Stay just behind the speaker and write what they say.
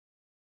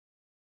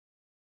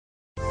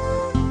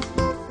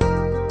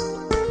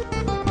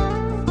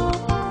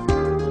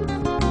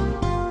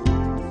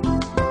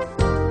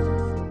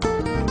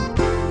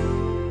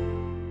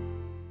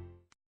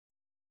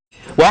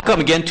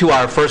Welcome again to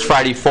our First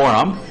Friday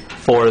Forum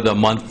for the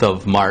month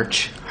of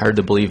March. Hard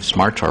to believe it's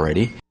March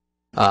already.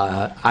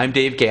 I'm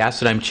Dave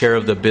Gass, and I'm chair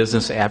of the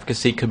Business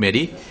Advocacy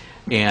Committee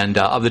and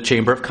of the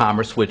Chamber of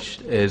Commerce, which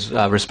is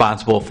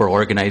responsible for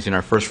organizing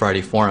our First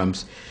Friday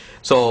Forums.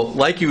 So,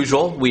 like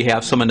usual, we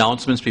have some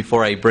announcements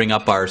before I bring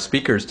up our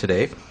speakers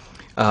today.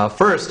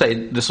 First,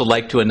 I just would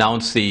like to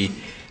announce the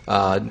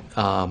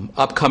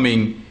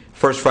upcoming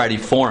First Friday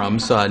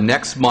Forums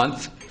next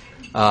month,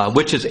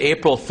 which is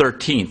April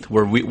 13th.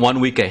 We're 1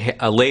 week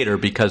later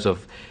because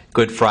of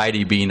Good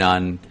Friday being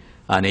on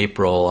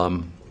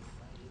April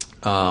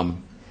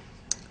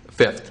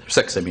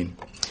 6th, I mean.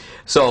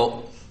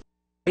 So,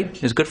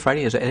 is Good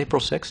Friday, is it April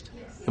 6th?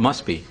 It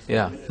must be,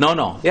 yeah.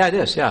 No. Yeah, it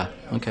is, yeah.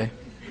 Okay.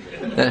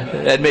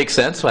 That makes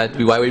sense. That'd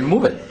be why we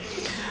move it.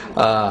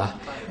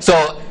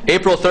 So,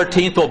 April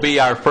 13th will be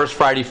our First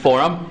Friday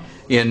Forum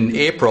in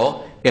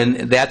April, and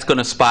that's going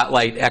to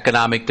spotlight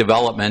economic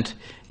development.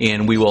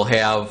 And we will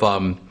have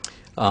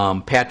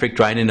Patrick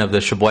Drynan of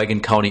the Sheboygan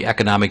County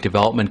Economic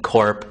Development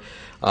Corp.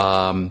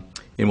 And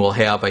we'll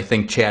have, I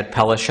think, Chad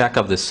Pelishek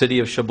of the City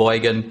of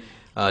Sheboygan,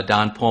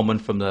 Don Pullman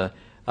from the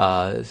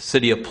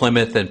City of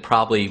Plymouth, and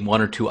probably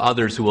one or two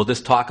others who will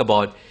just talk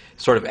about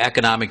sort of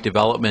economic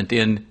development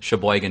in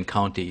Sheboygan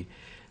County.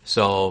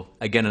 So,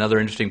 again, another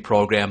interesting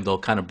program. They'll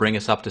kind of bring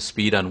us up to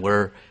speed on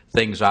where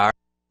things are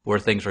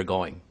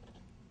going.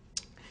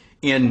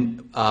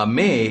 In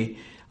May,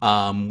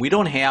 we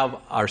don't have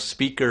our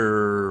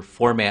speaker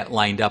format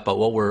lined up, but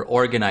what we're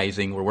working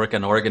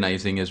on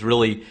organizing is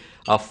really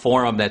a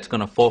forum that's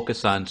going to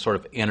focus on sort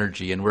of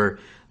energy. And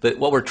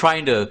what we're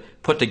trying to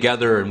put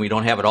together, and we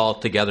don't have it all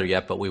together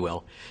yet, but we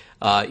will,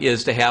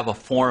 is to have a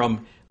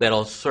forum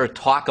that'll sort of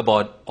talk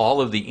about all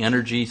of the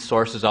energy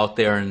sources out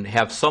there and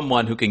have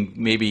someone who can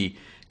maybe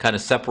kind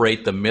of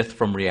separate the myth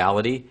from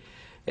reality.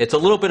 It's a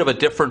little bit of a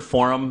different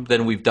forum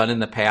than we've done in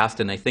the past,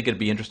 and I think it'd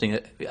be interesting.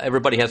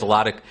 Everybody has a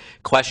lot of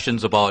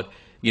questions about,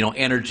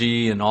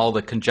 energy and all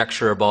the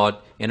conjecture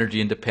about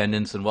energy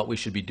independence and what we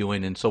should be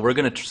doing. And so we're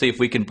going to see if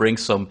we can bring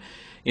some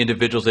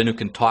individuals in who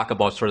can talk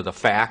about sort of the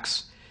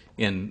facts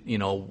and,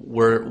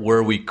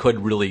 where we could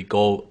really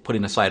go,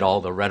 putting aside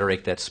all the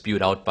rhetoric that's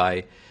spewed out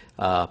by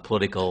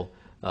political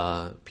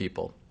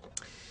people.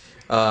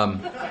 Yeah.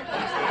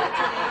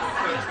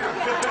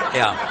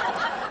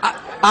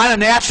 On a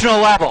national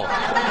level.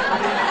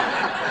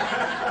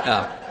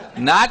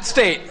 Not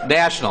state,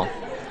 national.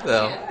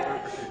 So.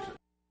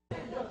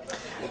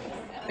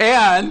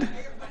 And,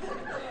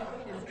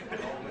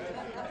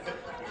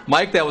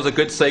 Mike, that was a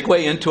good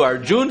segue into our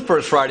June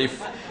First Friday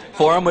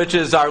Forum, which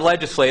is our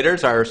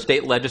legislators. Our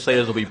state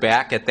legislators will be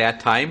back at that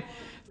time,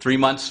 3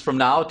 months from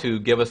now, to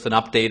give us an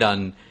update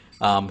on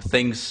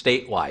things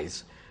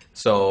state-wise.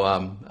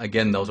 So,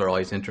 again, those are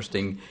always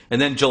interesting.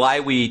 And then July,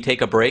 we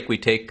take a break. We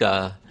take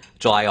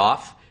July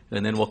off,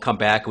 and then we'll come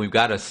back. We've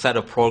got a set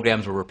of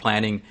programs where we're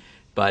planning,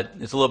 but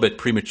it's a little bit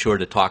premature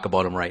to talk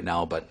about them right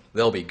now, but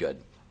they'll be good.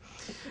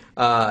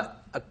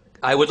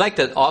 I would like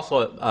to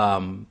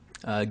also,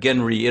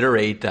 again,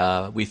 reiterate,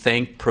 we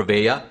thank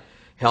Prevea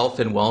Health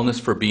and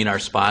Wellness for being our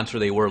sponsor.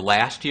 They were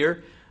last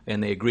year,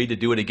 and they agreed to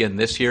do it again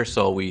this year,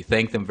 so we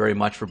thank them very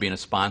much for being a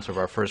sponsor of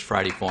our First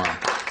Friday Forum.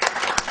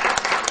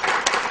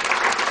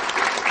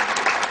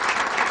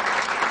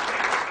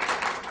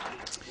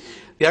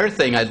 The other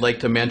thing I'd like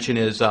to mention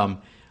is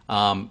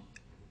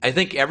I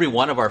think every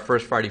one of our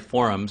First Friday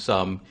Forums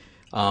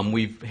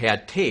we've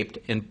had taped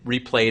and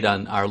replayed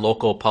on our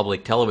local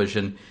public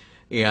television,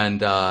 and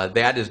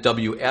that is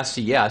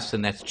WSCS,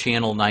 and that's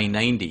Channel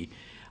 990.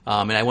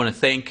 And I want to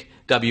thank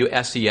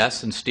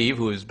WSCS and Steve,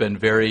 who has been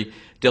very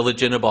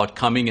diligent about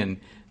coming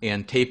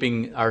and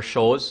taping our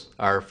shows,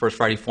 our First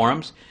Friday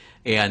Forums.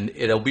 And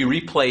it'll be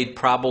replayed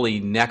probably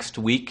next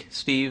week,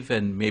 Steve,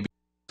 and maybe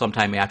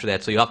sometime after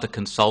that, so you'll have to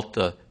consult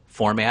the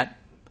format.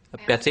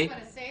 Betsy? I was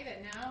going to say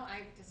that now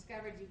I've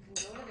discovered you can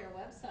go to their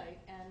website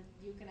and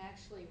you can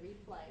actually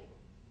replay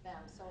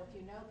them. So if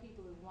you know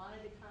people who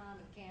wanted to come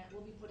and can't,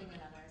 we'll be putting it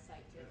on our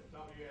site too.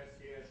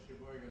 WSCS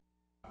Sheboygan.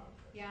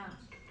 Yeah.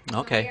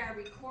 Okay. So they are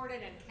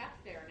recorded and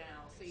kept there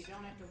now, so you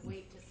don't have to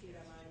wait to see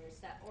them on your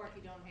set, or if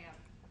you don't have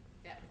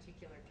that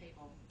particular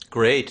cable.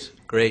 Great.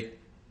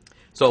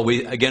 So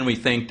we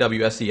thank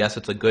WSCS.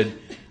 It's a good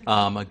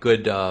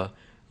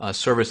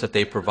service that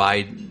they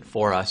provide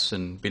for us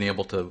and being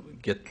able to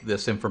get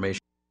this information.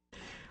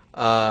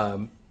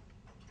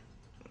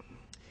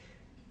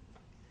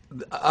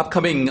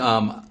 Upcoming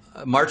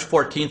March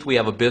 14th, we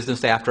have a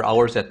business after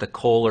hours at the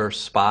Kohler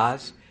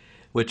Spas,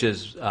 which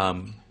has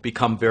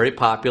become very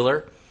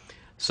popular.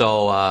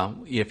 So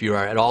if you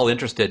are at all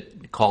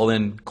interested, call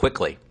in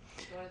quickly.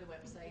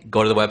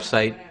 Go to the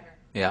website.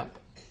 Yeah.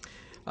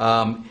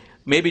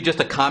 Maybe just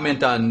a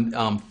comment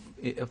on,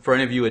 for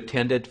any of you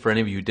attended, for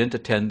any of you who didn't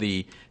attend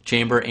the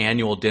Chamber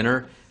annual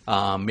dinner,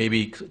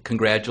 maybe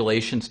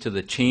congratulations to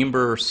the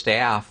Chamber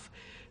staff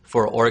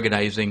for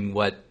organizing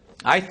what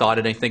I thought,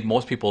 and I think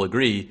most people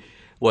agree,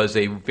 was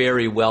a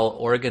very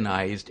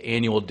well-organized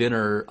annual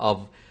dinner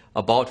of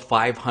about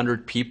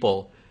 500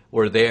 people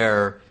were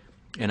there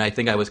and I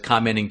think I was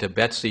commenting to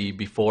Betsy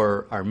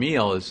before our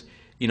meal, is,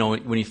 you know,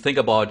 when you think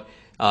about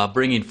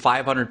bringing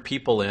 500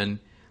 people in,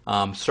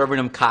 serving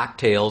them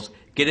cocktails,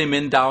 getting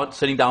them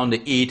sitting down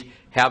to eat,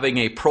 having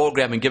a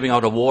program and giving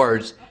out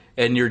awards,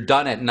 and you're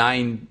done at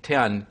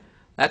 9:10,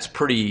 that's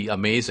pretty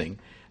amazing.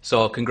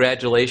 So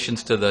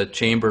congratulations to the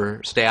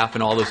chamber staff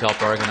and all those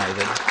helped organize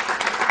it.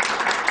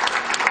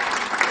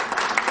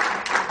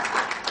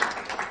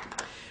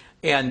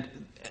 And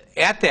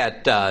at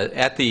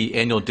the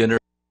annual dinner,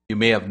 you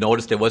may have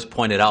noticed, it was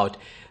pointed out,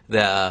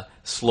 the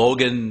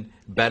slogan,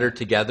 "Better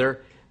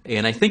Together."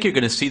 And I think you're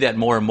going to see that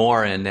more and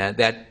more, and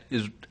that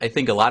is, I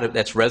think,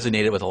 that's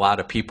resonated with a lot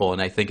of people,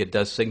 and I think it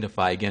does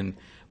signify, again,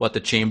 what the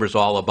chamber's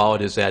all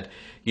about, is that,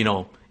 you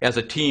know, as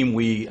a team,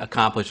 we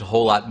accomplish a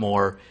whole lot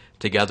more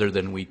together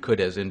than we could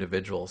as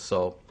individuals.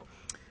 So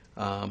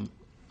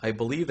I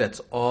believe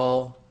that's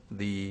all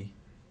the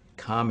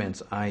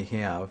comments I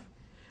have.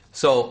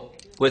 So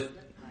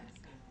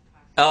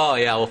oh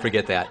yeah, we'll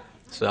forget that.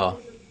 So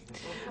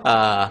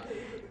our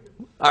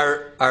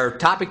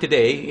topic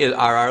today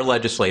are our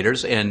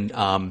legislators, and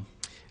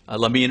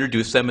let me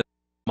introduce them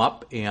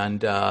up,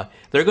 and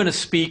they're going to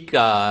speak.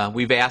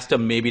 We've asked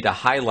them maybe to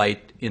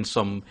highlight in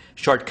some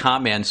short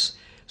comments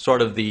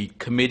sort of the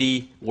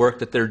committee work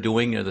that they're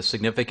doing, or the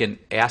significant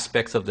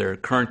aspects of their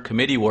current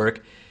committee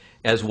work,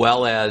 as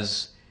well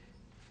as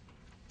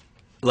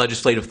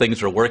legislative things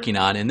they're working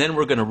on. And then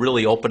we're going to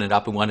really open it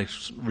up. We want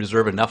to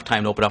reserve enough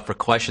time to open up for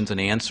questions and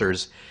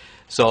answers.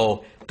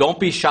 So don't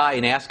be shy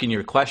in asking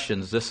your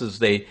questions.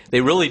 They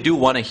really do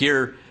want to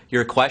hear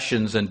your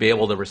questions and be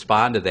able to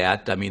respond to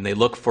that. I mean, they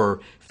look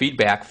for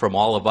feedback from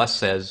all of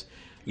us as,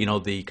 you know,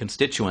 the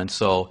constituents.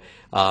 So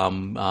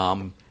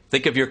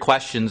think of your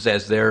questions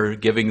as they're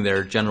giving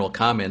their general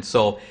comments.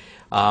 So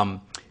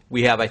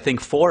we have, I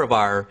think, 4 of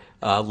our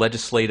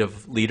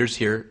legislative leaders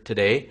here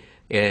today.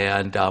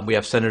 And we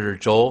have Senator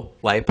Joel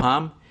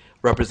Leipom,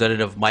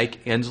 Representative Mike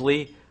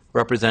Ensley,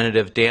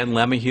 Representative Dan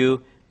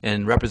Lemahieu,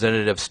 and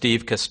Representative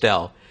Steve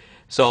Castell.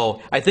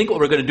 So I think what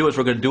we're going to do is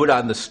we're going to do it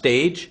on the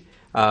stage.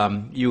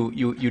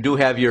 You do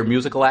have your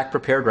musical act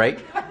prepared, right?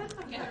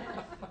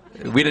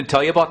 We didn't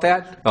tell you about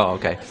that? Oh,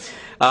 okay.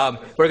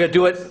 We're going to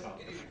do it.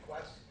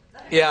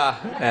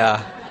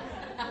 Yeah.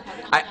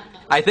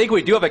 I think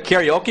we do have a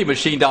karaoke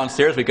machine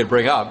downstairs we could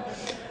bring up.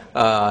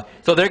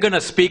 So they're going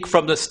to speak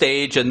from the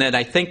stage, and then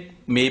I think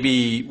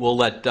maybe we'll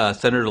let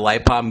Senator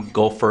Leipom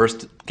go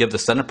first, give the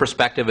Senate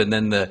perspective, and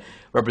then the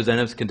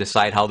representatives can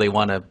decide how they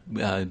want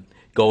to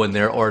go in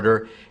their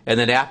order. And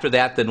then after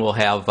that, then we'll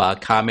have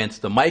comments.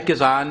 The mic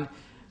is on,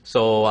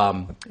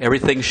 so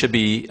everything should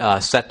be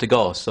set to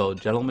go. So,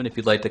 gentlemen, if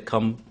you'd like to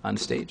come on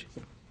stage.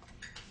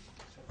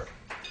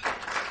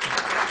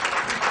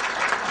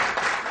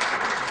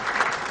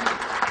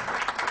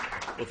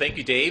 Well, thank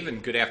you, Dave,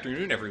 and good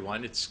afternoon,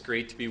 everyone. It's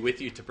great to be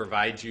with you to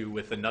provide you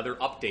with another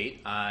update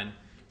on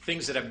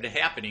things that have been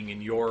happening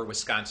in your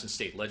Wisconsin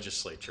State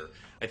Legislature.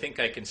 I think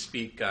I can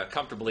speak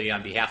comfortably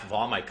on behalf of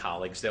all my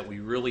colleagues that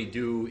we really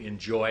do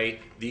enjoy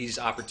these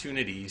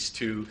opportunities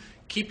to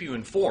keep you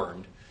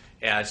informed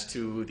as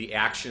to the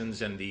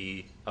actions and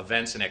the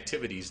events and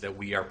activities that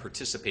we are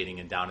participating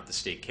in down at the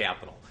state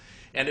capitol.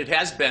 And it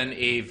has been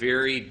a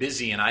very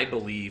busy and, I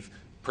believe,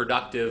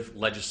 productive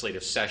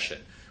legislative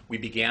session. We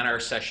began our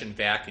session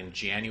back in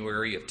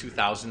January of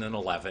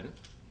 2011,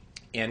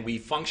 and we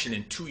function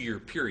in 2-year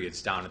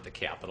periods down at the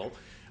Capitol.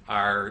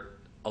 Our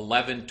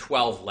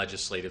 11-12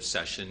 legislative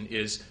session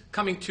is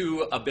coming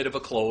to a bit of a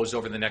close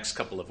over the next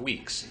couple of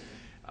weeks,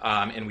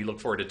 and we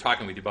look forward to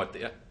talking with you about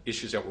the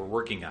issues that we're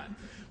working on.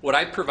 What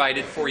I've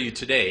provided for you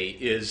today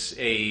is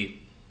an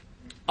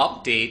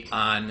update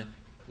on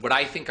what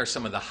I think are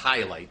some of the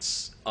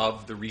highlights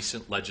of the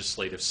recent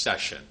legislative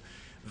session.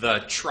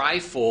 The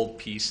trifold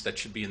piece that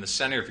should be in the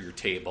center of your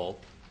table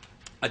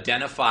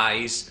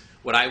identifies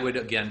what I would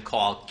again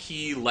call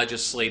key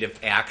legislative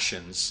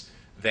actions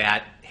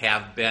that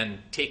have been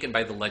taken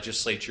by the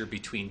legislature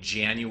between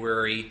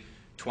January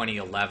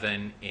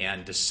 2011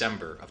 and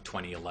December of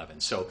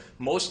 2011. So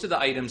most of the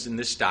items in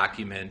this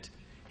document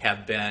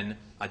have been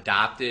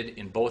adopted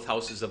in both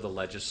houses of the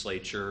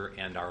legislature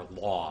and are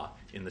law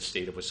in the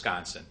state of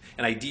Wisconsin.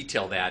 And I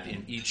detail that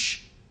in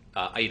each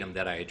item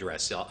that I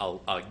address.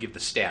 I'll give the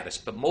status,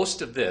 but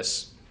most of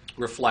this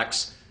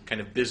reflects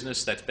kind of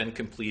business that's been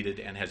completed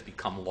and has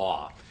become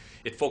law.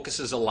 It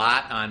focuses a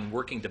lot on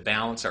working to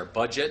balance our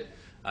budget,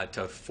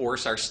 to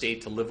force our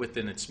state to live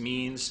within its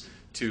means,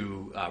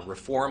 to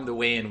reform the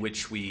way in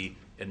which we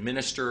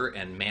administer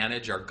and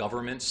manage our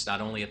governments,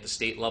 not only at the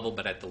state level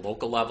but at the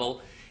local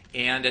level,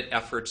 and at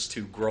efforts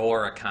to grow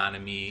our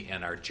economy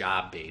and our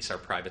job base, our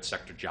private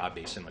sector job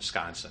base in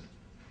Wisconsin.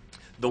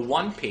 The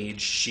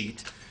one-page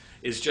sheet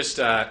is just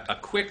a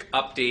quick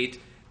update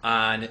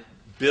on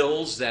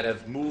bills that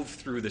have moved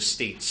through the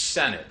state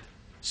Senate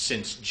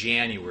since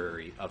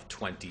January of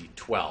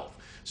 2012.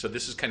 So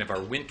this is kind of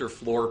our winter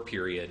floor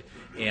period,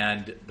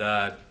 and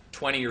the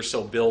 20 or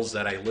so bills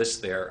that I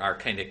list there are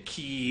kind of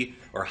key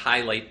or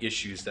highlight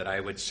issues that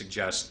I would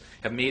suggest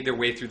have made their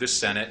way through the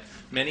Senate.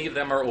 Many of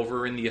them are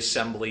over in the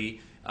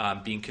Assembly,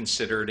 being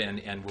considered,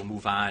 and we'll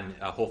move on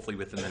hopefully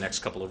within the next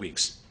couple of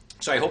weeks.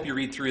 So I hope you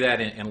read through that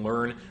and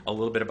learn a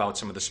little bit about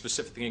some of the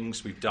specific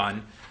things we've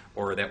done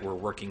or that we're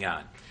working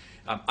on.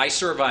 I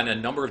serve on a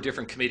number of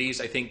different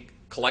committees. I think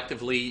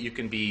collectively you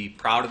can be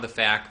proud of the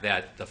fact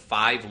that the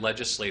 5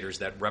 legislators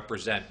that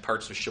represent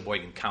parts of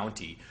Sheboygan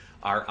County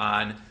are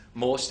on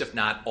most, if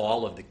not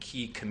all, of the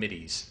key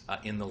committees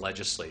in the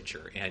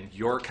legislature. And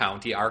your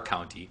county, our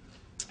county,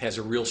 has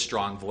a real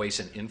strong voice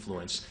and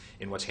influence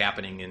in what's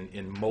happening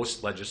in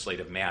most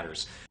legislative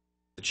matters.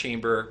 The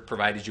Chamber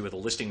provided you with a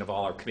listing of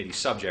all our committee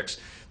subjects.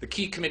 The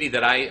key committee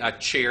that I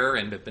chair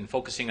and have been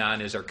focusing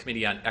on is our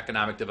Committee on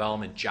Economic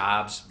Development,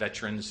 Jobs,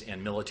 Veterans,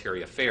 and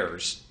Military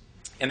Affairs.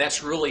 And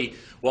that's really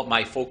what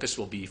my focus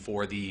will be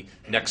for the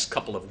next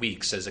couple of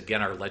weeks as,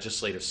 again, our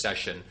legislative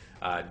session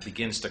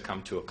begins to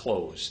come to a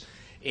close.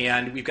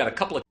 And we've got a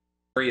couple of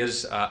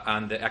areas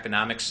on the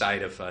economic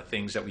side of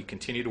things that we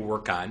continue to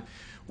work on.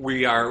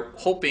 We are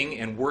hoping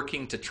and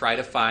working to try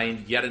to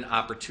find yet an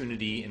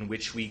opportunity in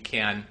which we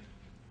can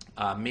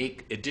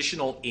make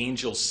additional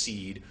angel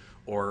seed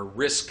or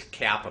risk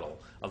capital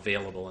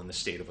available in the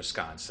state of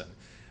Wisconsin.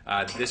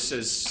 This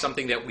is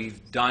something that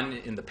we've done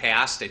in the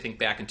past. I think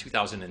back in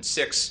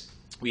 2006,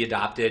 we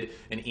adopted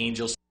an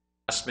angel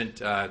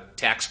investment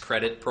tax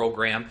credit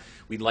program.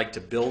 We'd like to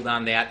build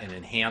on that and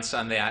enhance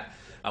on that.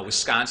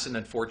 Wisconsin,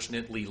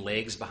 unfortunately,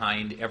 lags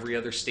behind every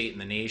other state in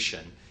the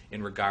nation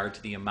in regard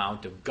to the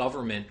amount of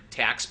government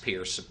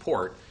taxpayer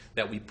support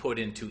that we put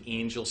into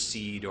angel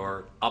seed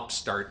or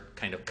upstart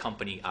kind of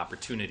company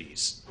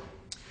opportunities.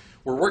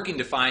 We're working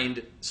to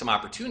find some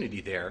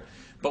opportunity there,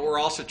 but we're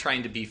also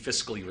trying to be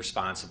fiscally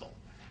responsible.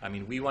 I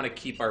mean, we want to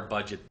keep our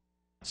budget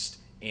balanced,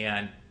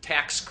 and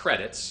tax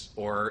credits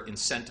or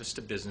incentives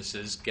to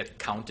businesses get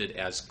counted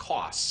as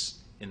costs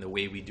in the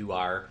way we do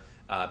our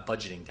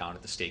budgeting down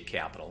at the state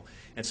capitol.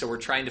 And so we're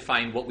trying to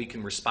find what we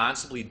can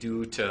responsibly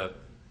do to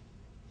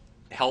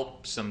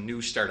help some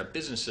new startup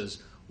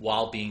businesses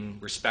while being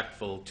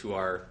respectful to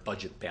our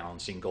budget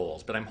balancing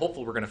goals. But I'm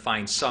hopeful we're going to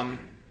find some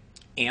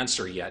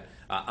answer yet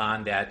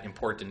on that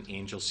important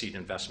angel seed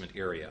investment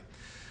area.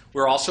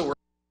 We're also working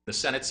on the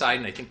Senate side,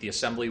 and I think the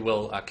Assembly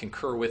will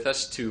concur with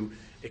us, to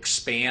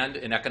expand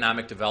an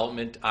economic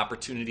development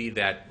opportunity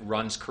that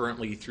runs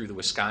currently through the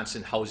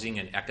Wisconsin Housing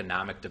and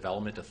Economic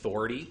Development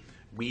Authority,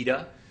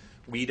 WHEDA.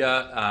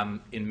 WHEDA,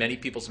 in many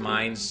people's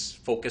minds,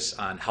 focus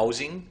on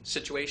housing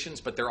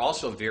situations, but they're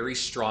also a very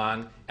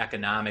strong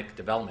economic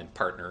development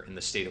partner in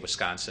the state of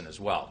Wisconsin as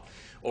well.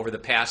 Over the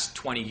past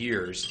 20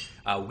 years,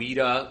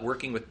 WHEDA,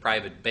 working with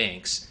private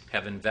banks,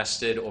 have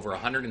invested over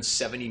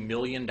 $170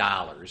 million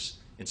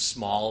in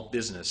small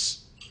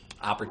business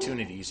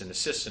opportunities and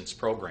assistance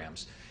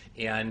programs,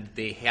 and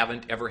they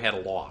haven't ever had a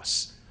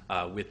loss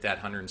with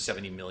that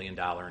 $170 million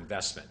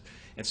investment.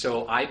 And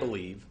so I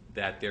believe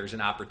that there's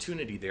an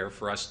opportunity there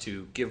for us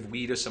to give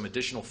WHEDA some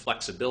additional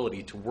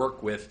flexibility to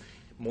work with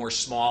more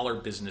smaller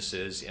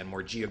businesses and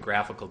more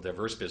geographical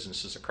diverse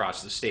businesses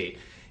across the state.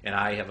 And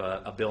I have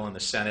a bill in the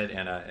Senate,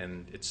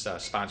 and it's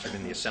sponsored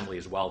in the Assembly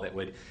as well, that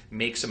would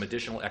make some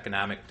additional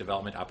economic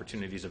development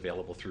opportunities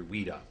available through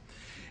WHEDA.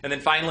 And then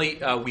finally,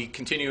 we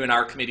continue in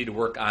our committee to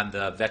work on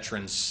the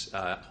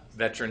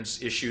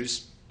veterans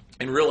issues.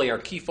 And really our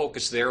key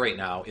focus there right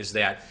now is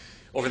that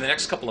over the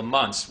next couple of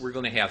months, we're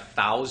going to have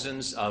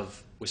thousands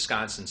of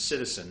Wisconsin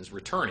citizens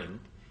returning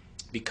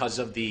because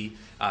of the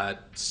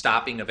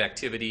stopping of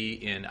activity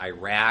in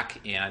Iraq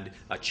and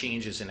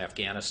changes in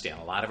Afghanistan.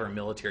 A lot of our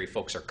military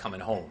folks are coming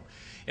home.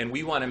 And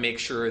we want to make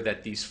sure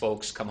that these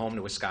folks come home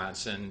to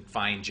Wisconsin,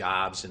 find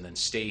jobs, and then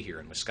stay here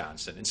in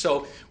Wisconsin. And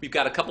so we've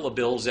got a couple of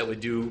bills that would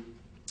do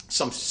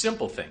some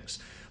simple things,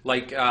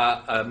 like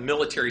a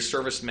military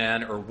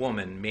serviceman or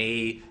woman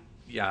may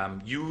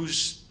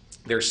use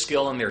their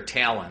skill and their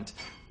talent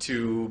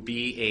to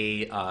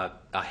be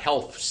a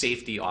health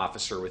safety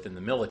officer within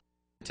the military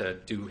to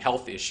do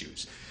health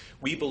issues.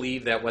 We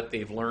believe that what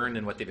they've learned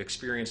and what they've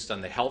experienced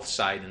on the health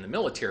side in the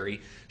military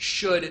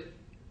should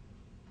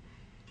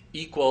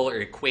equal or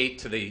equate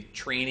to the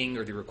training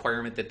or the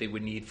requirement that they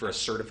would need for a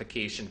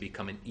certification to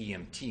become an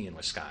EMT in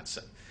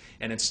Wisconsin.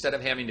 And instead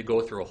of having to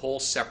go through a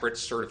whole separate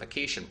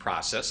certification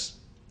process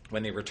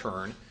when they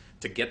return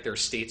to get their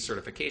state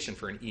certification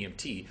for an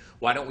EMT,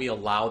 why don't we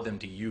allow them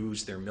to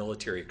use their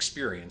military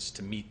experience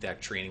to meet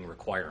that training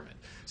requirement?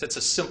 So it's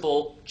a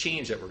simple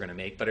change that we're going to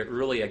make, but it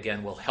really,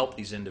 again, will help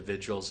these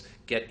individuals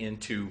get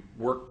into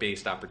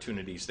work-based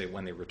opportunities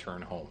when they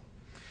return home.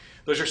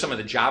 Those are some of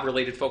the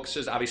job-related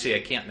focuses. Obviously, I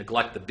can't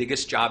neglect the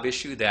biggest job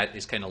issue that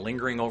is kind of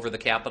lingering over the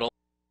Capitol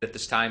at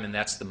this time, and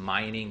that's the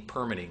mining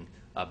permitting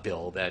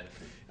bill that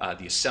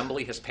the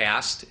Assembly has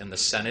passed, and the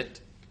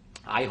Senate,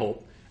 I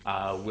hope,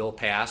 will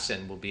pass,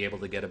 and we'll be able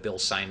to get a bill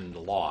signed into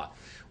law.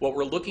 What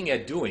we're looking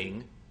at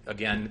doing,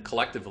 again,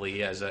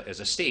 collectively as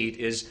a state,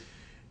 is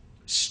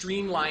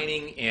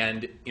streamlining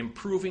and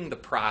improving the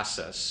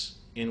process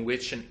in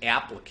which an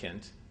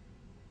applicant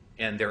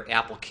and their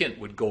applicant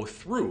would go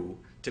through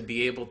to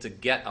be able to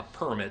get a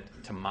permit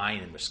to mine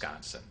in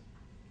Wisconsin.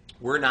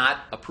 We're not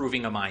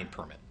approving a mine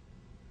permit.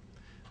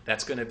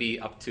 That's going to be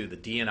up to the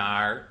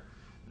DNR,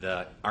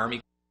 the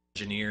Army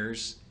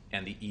Engineers,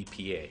 and the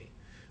EPA.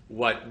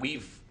 What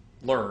we've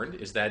learned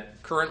is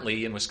that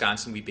currently in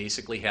Wisconsin, we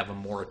basically have a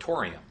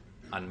moratorium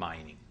on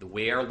mining. The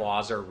way our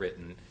laws are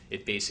written,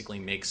 it basically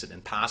makes it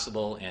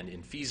impossible and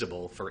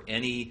infeasible for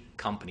any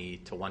company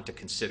to want to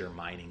consider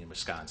mining in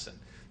Wisconsin.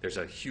 There's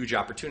a huge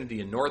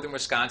opportunity in northern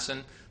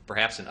Wisconsin,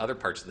 perhaps in other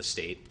parts of the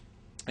state,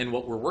 and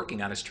what we're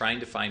working on is trying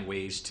to find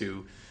ways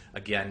to,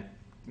 again,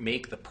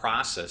 make the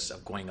process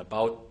of going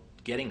about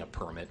getting a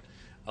permit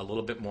a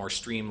little bit more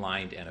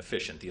streamlined and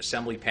efficient. The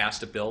Assembly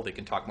passed a bill. They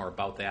can talk more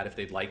about that if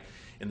they'd like.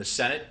 In the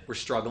Senate, we're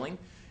struggling.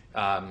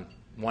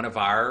 One of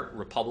our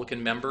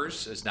Republican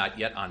members is not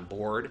yet on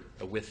board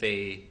with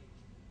a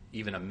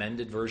even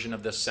amended version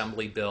of the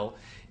Assembly bill,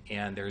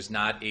 and there's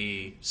not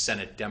a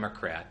Senate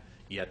Democrat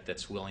yet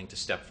that's willing to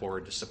step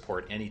forward to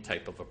support any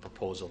type of a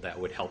proposal that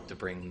would help to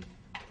bring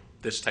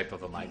this type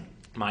of a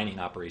mining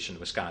operation to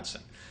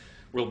Wisconsin.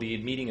 We'll be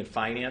meeting in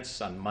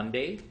Finance on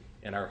Monday,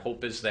 and our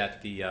hope is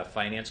that the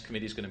Finance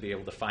Committee is going to be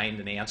able to find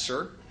an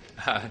answer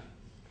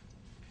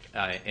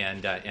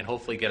and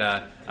hopefully get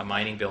a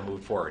mining bill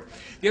moved forward.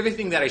 The other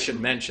thing that I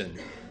should mention,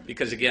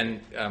 because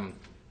again,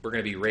 we're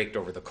going to be raked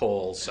over the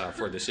coals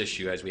for this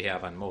issue as we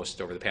have on most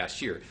over the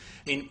past year.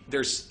 I mean,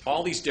 there's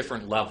all these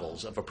different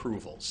levels of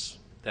approvals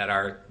that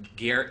are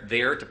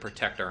there to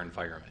protect our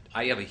environment.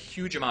 I have a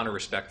huge amount of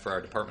respect for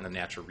our Department of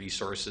Natural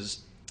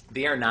Resources.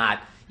 They are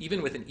not,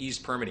 even with an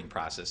eased permitting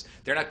process,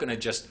 they're not going to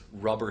just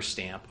rubber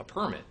stamp a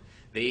permit.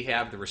 They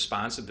have the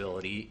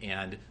responsibility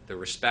and the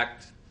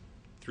respect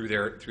through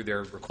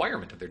their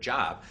requirement of their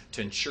job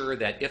to ensure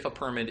that if a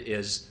permit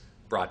is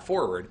brought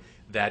forward,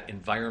 that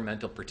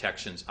environmental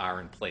protections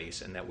are in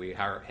place and that we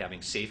are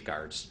having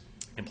safeguards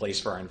in place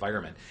for our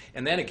environment.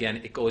 And then again,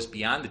 it goes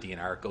beyond the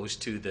DNR, it goes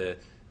to the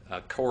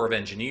Corps of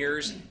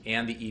Engineers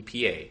and the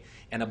EPA.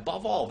 And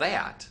above all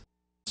that,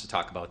 to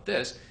talk about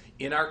this,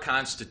 in our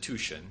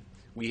Constitution,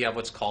 we have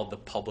what's called the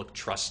public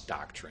trust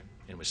doctrine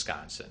in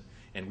Wisconsin.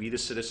 And we, the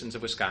citizens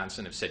of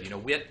Wisconsin, have said, you know,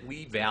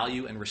 we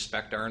value and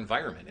respect our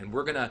environment. And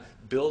we're going to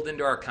build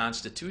into our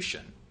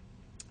Constitution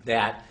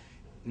that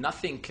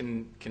nothing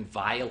can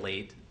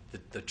violate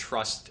the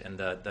trust and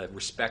the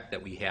respect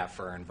that we have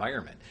for our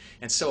environment.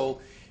 And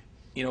so,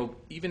 you know,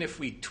 even if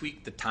we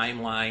tweak the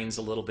timelines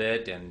a little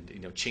bit and, you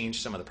know,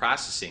 change some of the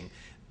processing,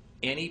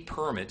 any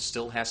permit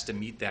still has to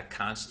meet that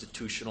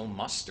constitutional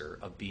muster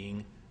of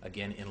being,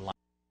 again, in line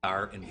with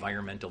our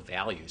environmental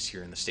values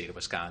here in the state of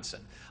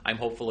Wisconsin. I'm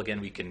hopeful,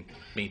 again, we can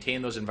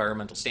maintain those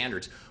environmental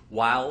standards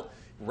while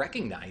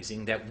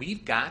recognizing that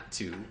we've got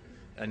to,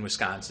 in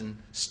Wisconsin,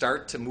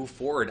 start to move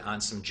forward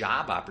on some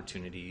job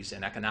opportunities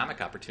and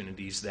economic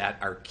opportunities that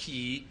are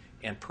key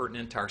and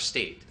pertinent to our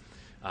state.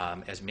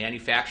 As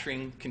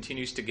manufacturing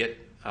continues to get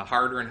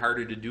harder and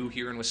harder to do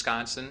here in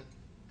Wisconsin,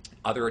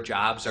 other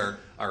jobs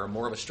are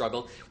more of a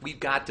struggle. We've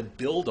got to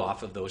build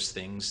off of those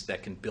things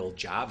that can build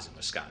jobs in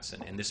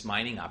Wisconsin, and this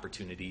mining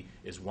opportunity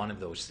is one of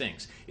those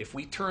things. If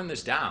we turn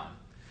this down,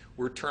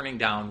 we're turning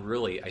down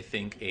really, I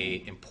think,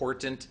 a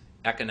important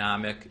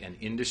economic and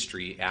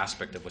industry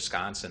aspect of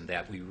Wisconsin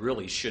that we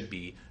really should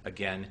be,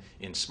 again,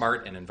 in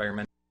smart and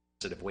environmentally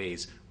sensitive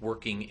ways,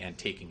 working and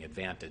taking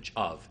advantage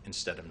of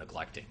instead of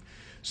neglecting.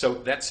 So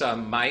that's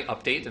my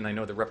update, and I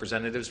know the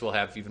representatives will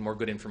have even more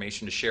good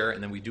information to share,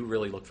 and then we do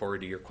really look forward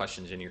to your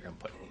questions and your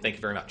input. Thank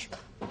you very much.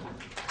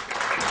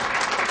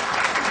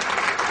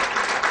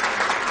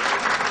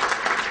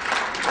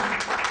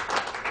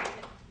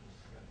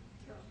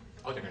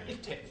 Oh, they're going to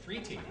get three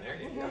team.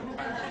 There you go.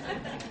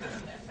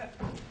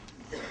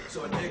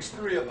 So it takes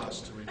three of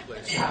us to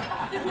replace him.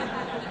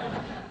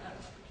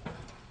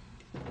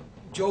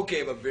 Joe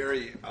gave a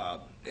very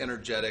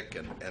energetic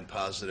and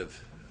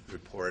positive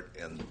report,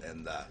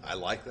 and I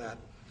like that.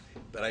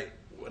 But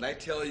when I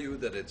tell you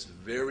that it's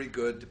very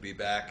good to be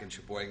back in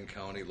Sheboygan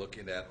County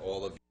looking at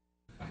all of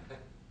you,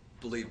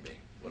 believe me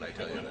when I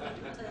tell you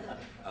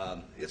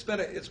that. It's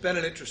been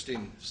an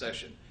interesting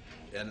session,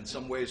 and in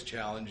some ways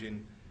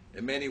challenging,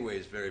 in many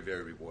ways very,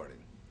 very rewarding.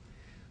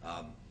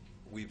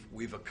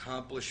 We've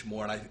accomplished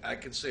more, and I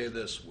can say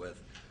this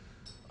with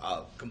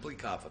complete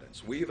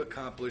confidence. We've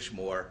accomplished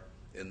more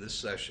in this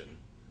session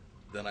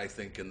than I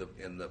think in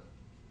the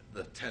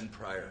 10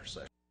 prior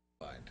sessions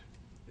combined.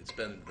 It's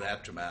been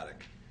that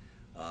dramatic.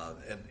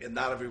 And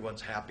not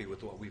everyone's happy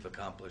with what we've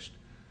accomplished,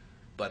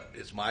 but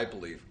it's my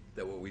belief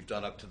that what we've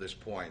done up to this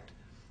point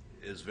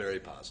is very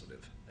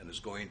positive and is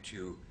going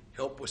to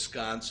help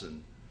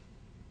Wisconsin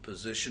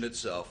position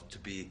itself to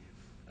be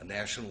a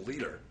national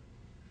leader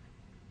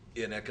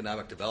in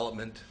economic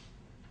development,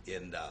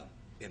 in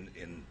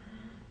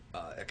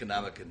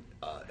economic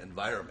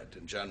environment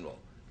in general,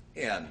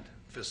 and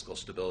fiscal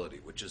stability,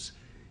 which is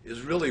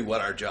really what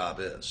our job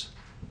is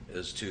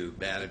to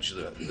manage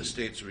the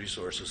state's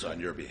resources on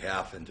your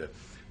behalf and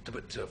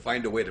to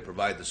find a way to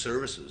provide the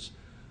services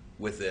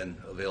within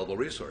available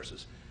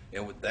resources.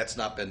 And that's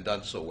not been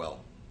done so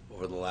well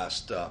over the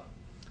last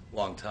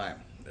long time.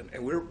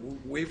 And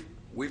we've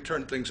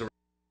turned things around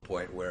to the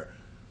point where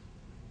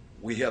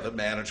we have a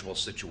manageable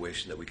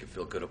situation that we can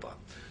feel good about.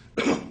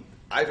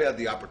 I've had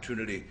the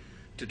opportunity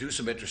to do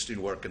some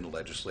interesting work in the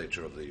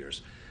legislature over the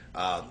years.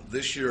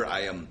 This year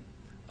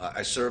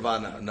I serve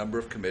on a number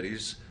of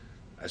committees.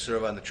 I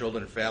serve on the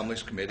Children and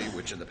Families Committee,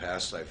 which in the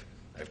past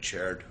I've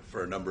chaired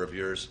for a number of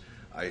years.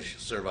 I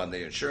serve on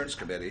the Insurance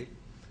Committee,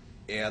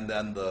 and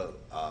then the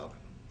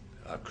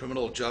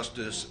Criminal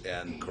Justice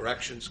and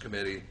Corrections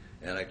Committee,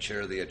 and I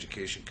chair the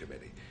Education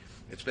Committee.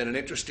 It's been an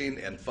interesting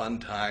and fun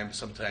time,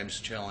 sometimes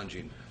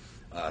challenging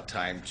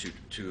time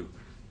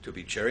to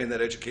be chairing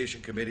that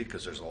Education Committee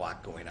because there's a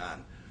lot going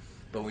on.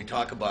 But when we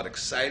talk about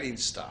exciting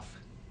stuff,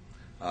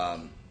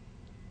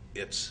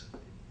 it's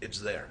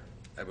there.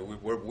 I mean,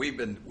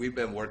 we've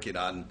been working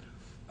on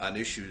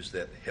issues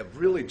that have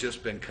really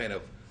just been kind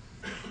of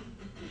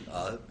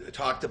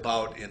talked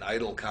about in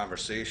idle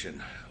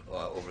conversation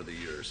over the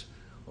years.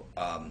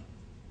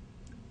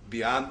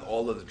 Beyond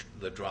all of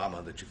the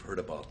drama that you've heard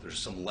about, there's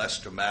some less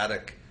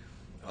dramatic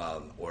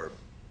or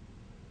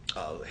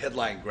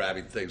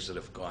headline-grabbing things that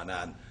have gone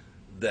on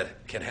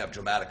that can have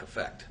dramatic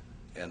effect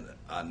and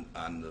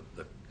on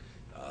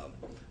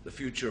the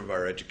future of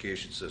our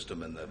education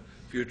system and the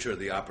future of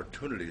the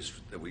opportunities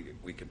that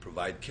we can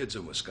provide kids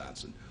in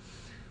Wisconsin.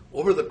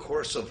 Over the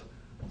course of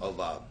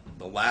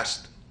the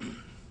last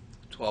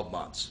 12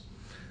 months,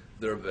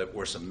 there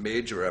were some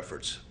major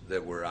efforts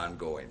that were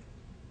ongoing.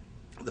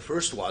 The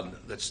first one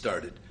that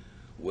started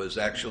was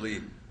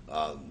actually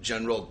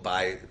generaled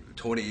by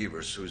Tony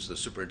Evers, who's the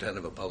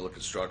superintendent of public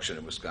instruction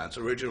in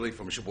Wisconsin, originally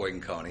from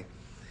Sheboygan County.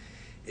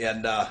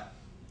 And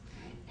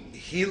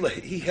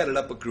he headed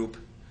up a group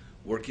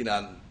working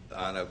on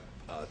a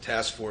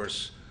task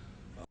force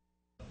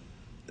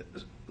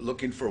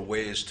looking for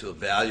ways to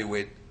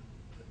evaluate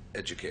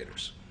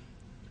educators,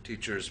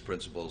 teachers,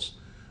 principals,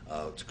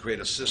 to create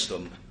a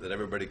system that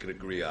everybody could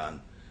agree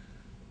on,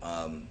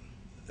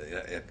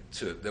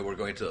 that we're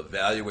going to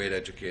evaluate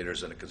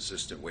educators in a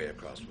consistent way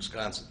across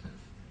Wisconsin.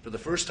 For the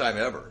first time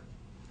ever,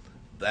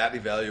 that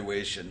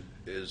evaluation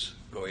is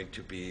going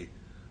to be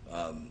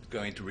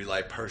going to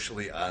rely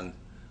partially on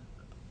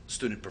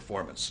student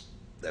performance.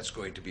 That's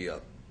going to be a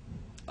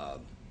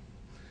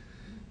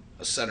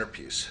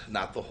centerpiece,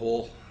 not the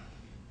whole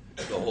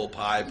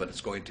pie, but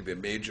it's going to be a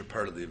major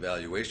part of the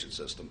evaluation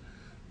system.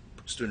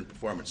 Student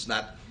performance,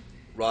 not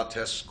raw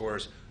test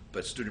scores,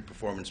 but student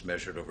performance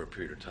measured over a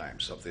period of time.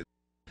 Something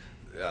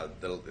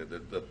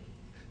the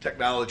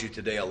technology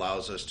today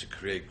allows us to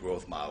create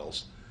growth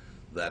models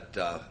that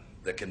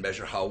can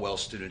measure how well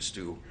students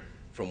do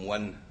from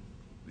one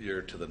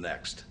year to the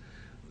next.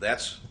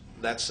 That's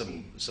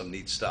some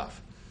neat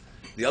stuff.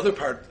 The other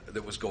part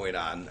that was going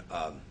on,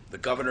 the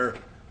governor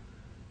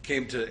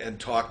came to and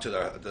talked to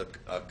the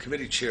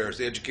committee chairs,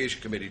 the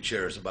education committee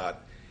chairs,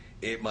 about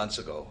 8 months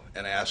ago,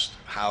 and asked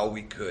how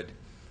we could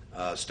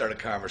start a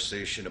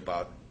conversation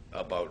about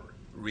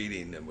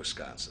reading in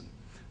Wisconsin.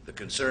 The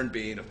concern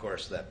being, of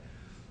course, that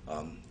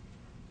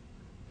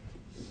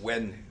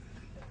the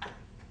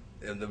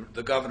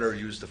governor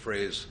used the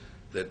phrase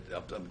that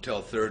up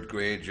until third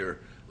grade you're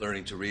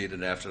learning to read,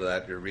 and after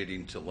that you're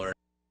reading to learn.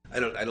 I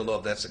don't know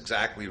if that's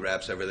exactly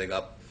wraps everything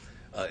up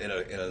in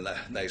a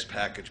nice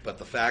package, but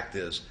the fact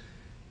is,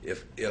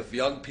 if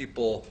young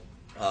people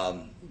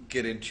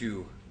get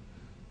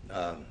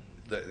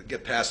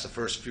past the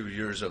first few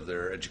years of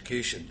their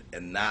education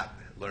and not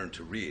learn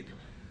to read,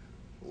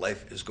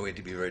 life is going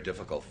to be very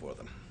difficult for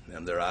them,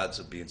 and their odds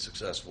of being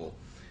successful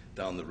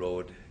down the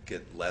road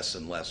get less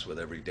and less with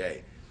every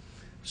day.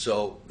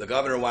 So the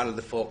governor wanted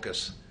to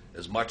focus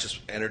as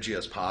much energy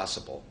as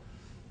possible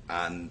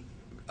on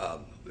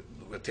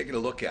taking a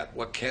look at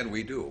what can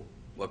we do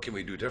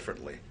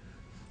differently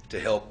to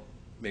help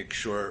make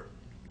sure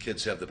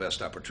kids have the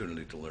best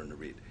opportunity to learn to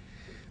read.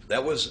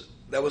 That was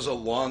a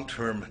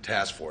long-term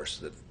task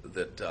force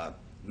that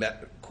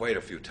met quite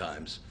a few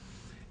times,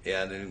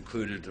 and it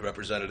included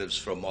representatives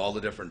from all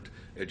the different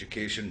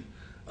education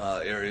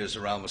areas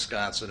around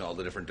Wisconsin, all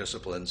the different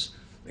disciplines,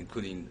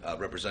 including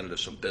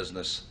representatives from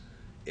business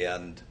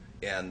and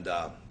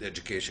the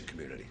education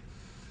community,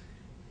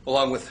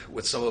 along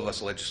with some of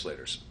us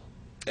legislators.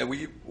 And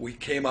we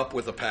came up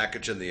with a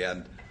package in the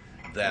end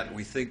that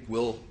we think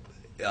will,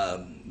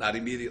 not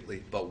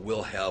immediately, but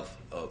will have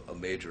a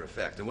major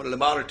effect. And what it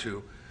amounted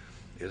to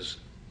is,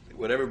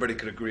 what everybody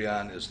could agree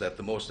on is that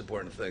the most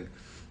important thing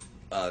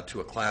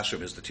to a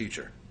classroom is the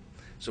teacher.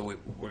 So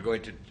we're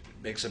going to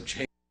make some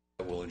changes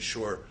that will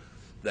ensure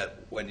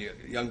that when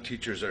young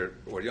teachers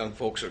or young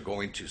folks are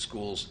going to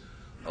schools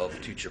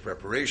of teacher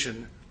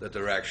preparation, that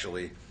they're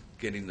actually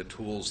getting the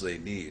tools they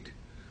need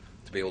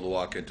to be able to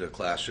walk into a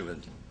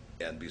classroom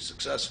and be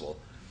successful.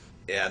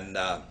 And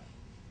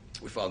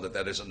we found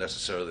that isn't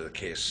necessarily the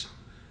case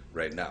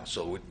right now.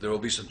 So there will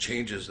be some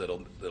changes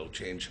that'll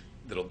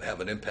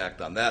have an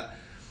impact on that.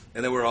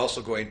 And then we're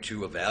also going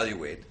to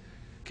evaluate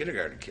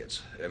kindergarten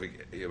kids.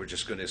 We're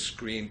just going to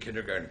screen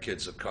kindergarten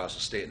kids across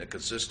the state in a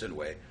consistent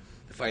way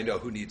to find out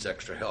who needs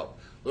extra help.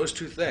 Those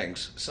two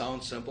things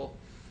sound simple,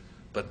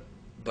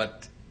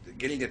 but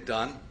getting it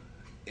done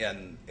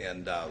and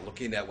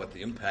looking at what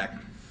the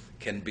impact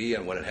can be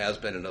and what it has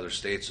been in other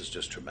states is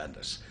just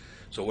tremendous.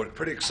 So we're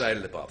pretty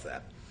excited about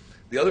that.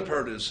 The other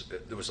part is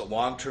there was a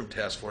long-term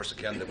task force,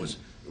 again, that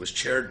was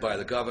chaired by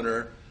the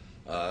governor,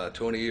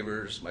 Tony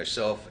Evers,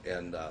 myself,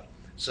 and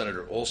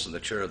Senator Olson, the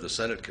chair of the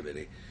Senate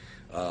committee,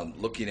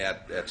 looking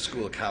at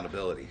school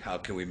accountability. How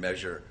can we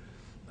measure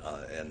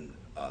and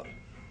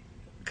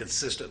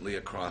consistently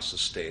across the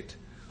state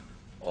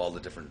all the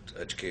different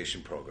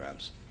education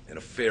programs in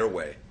a fair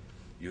way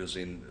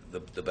using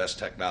the best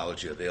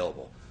technology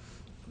available.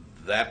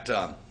 That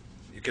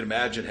you can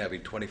imagine having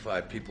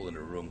 25 people in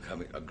a room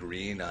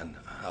agreeing on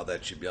how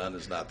that should be done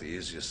is not the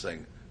easiest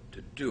thing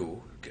to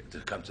do, to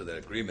come to that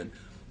agreement.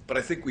 But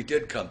I think we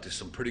did come to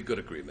some pretty good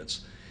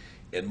agreements.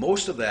 And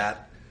most of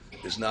that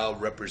is now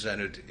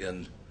represented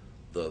in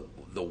the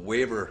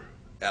waiver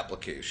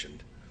application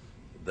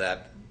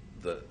that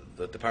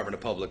the Department of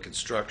Public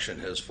Instruction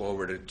has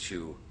forwarded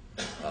to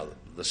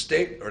the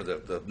state or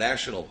the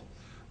National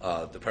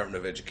Department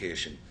of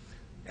Education,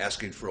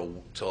 asking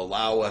to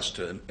allow us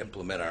to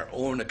implement our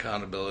own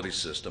accountability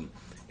system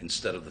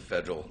instead of the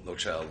federal No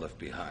Child Left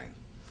Behind.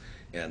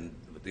 And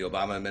the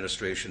Obama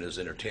administration is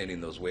entertaining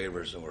those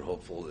waivers, and we're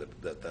hopeful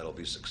that that'll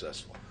be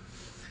successful.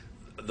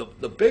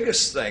 The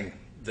biggest thing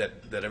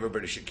that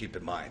everybody should keep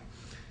in mind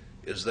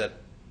is that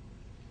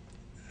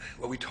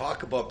when we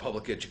talk about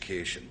public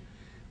education,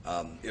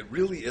 it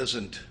really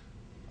isn't,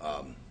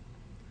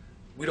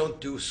 we don't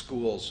do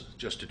schools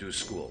just to do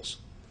schools.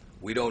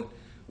 We don't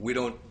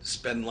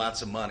spend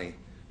lots of money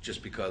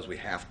just because we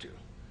have to.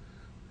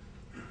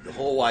 The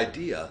whole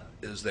idea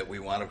is that we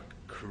want to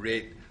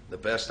create the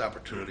best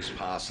opportunities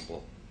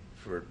possible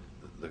for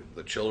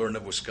the children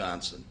of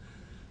Wisconsin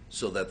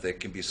so that they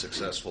can be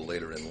successful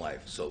later in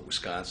life, so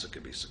Wisconsin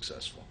can be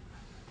successful.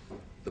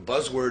 The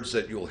buzzwords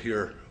that you'll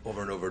hear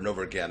over and over and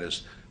over again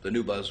is, the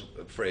new buzz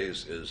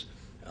phrase is,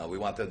 we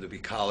want them to be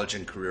college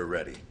and career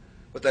ready.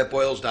 What that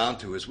boils down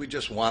to is we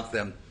just want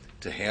them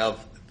to have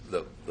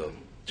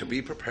to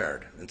be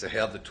prepared and to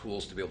have the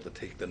tools to be able to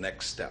take the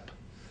next step.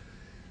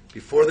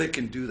 Before they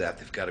can do that,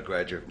 they've got to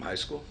graduate from high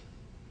school.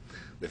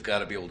 They've got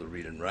to be able to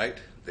read and write.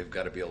 They've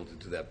got to be able to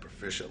do that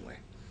proficiently.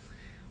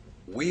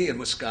 We in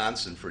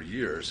Wisconsin for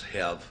years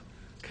have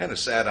kind of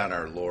sat on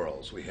our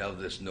laurels. We have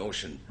this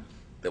notion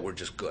that we're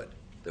just good,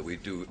 that we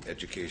do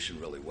education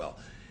really well.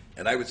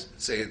 And I would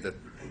say that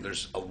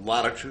there's a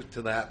lot of truth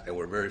to that, and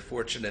we're very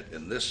fortunate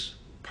in this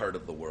part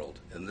of the world,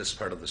 in this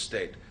part of the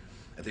state.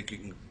 I think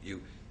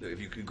if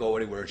you could go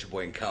anywhere in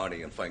Sheboygan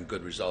County and find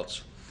good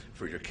results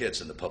for your kids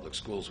in the public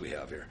schools we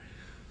have here.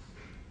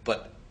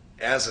 But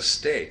as a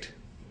state,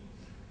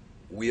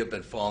 we have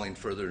been falling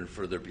further and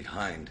further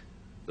behind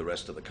the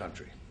rest of the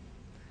country.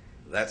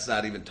 That's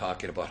not even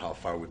talking about how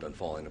far we've been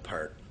falling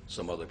apart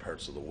some other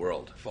parts of the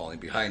world, falling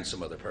behind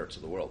some other parts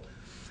of the world.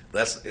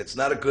 It's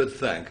not a good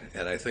thing,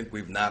 and I think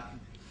we've not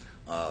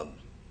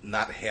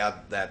had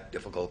that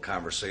difficult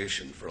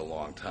conversation for a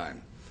long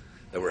time.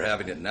 That we're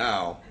having it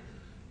now,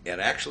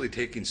 and actually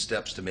taking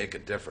steps to make a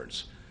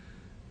difference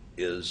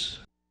is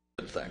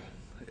a good thing.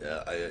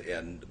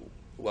 And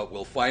what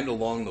we'll find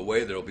along the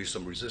way, there will be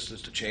some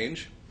resistance to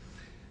change.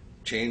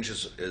 Change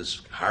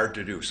is hard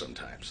to do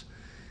sometimes,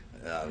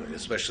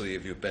 especially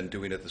if you've been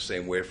doing it the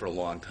same way for a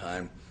long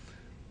time.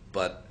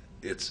 But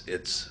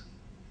it's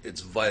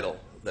vital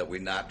that we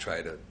not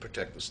try to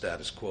protect the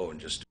status quo and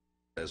just do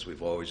it as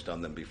we've always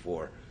done them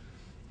before,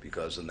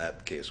 because in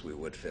that case we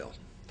would fail.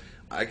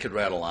 I could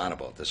rattle on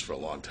about this for a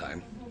long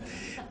time,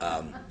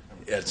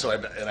 and so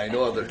I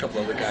know there are a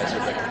couple other guys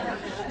are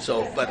thinking.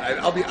 So, but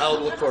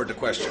I'll look forward to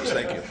questions.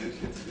 Thank you.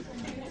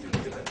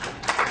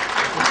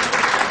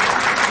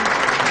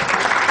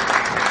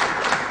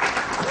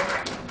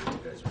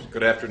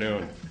 Good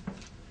afternoon.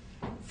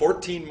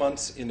 14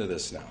 months into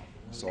this now,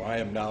 so I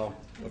am now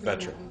a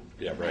veteran.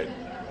 Yeah, right.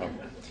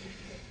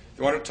 If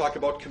you want to talk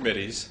about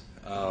committees,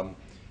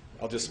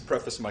 I'll just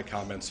preface my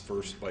comments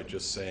first by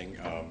just saying,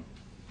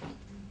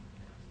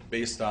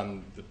 based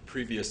on the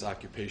previous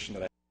occupation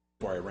that I had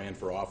before I ran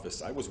for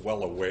office, I was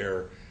well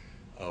aware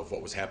of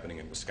what was happening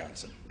in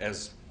Wisconsin,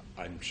 as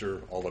I'm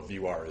sure all of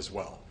you are as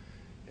well.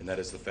 And that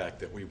is the fact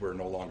that we were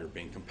no longer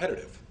being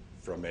competitive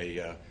from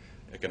a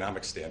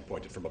economic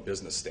standpoint and from a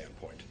business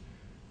standpoint.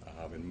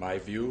 In my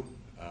view,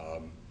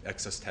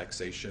 excess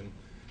taxation,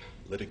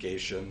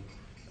 litigation,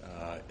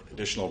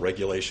 additional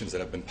regulations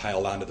that have been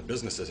piled onto the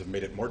businesses have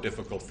made it more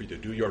difficult for you to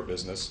do your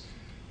business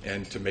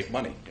and to make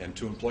money and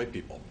to employ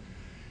people.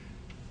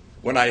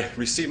 When I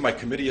received my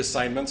committee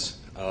assignments,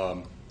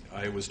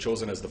 I was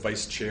chosen as the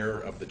vice chair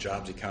of the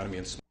Jobs, Economy,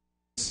 and Small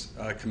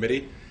Business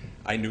Committee.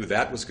 I knew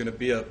that was going to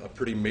be a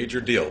pretty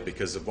major deal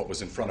because of what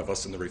was in front of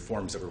us and the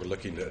reforms that we were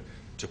looking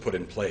to put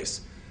in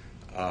place.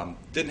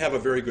 Didn't have a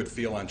very good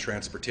feel on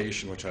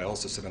transportation, which I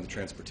also sit on the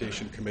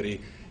Transportation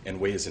Committee, and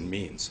Ways and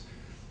Means.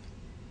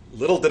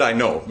 Little did I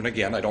know, and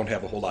again, I don't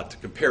have a whole lot to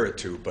compare it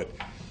to, but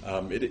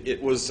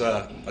it was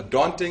a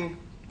daunting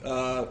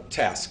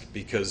task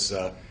because,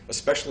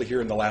 especially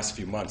here in the last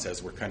few months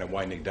as we're kind of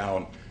winding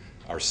down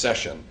our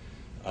session,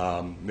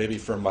 maybe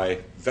for my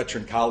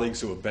veteran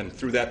colleagues who have been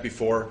through that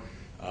before,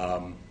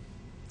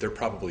 they're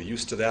probably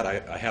used to that.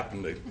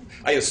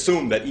 I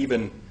assume that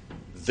even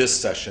this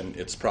session,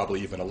 it's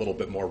probably even a little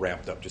bit more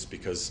ramped up just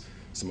because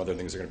some other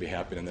things are going to be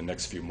happening in the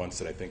next few months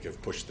that I think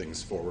have pushed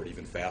things forward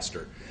even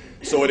faster.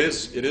 So it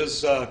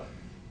is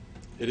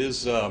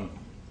an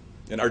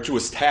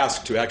arduous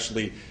task to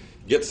actually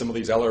get some of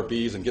these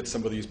LRBs and get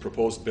some of these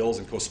proposed bills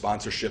and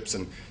co-sponsorships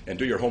and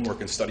do your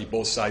homework and study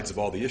both sides of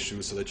all the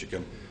issues so that you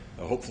can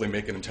hopefully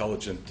make an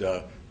intelligent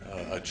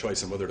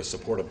choice on whether to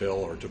support a bill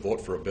or to vote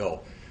for a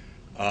bill.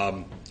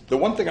 The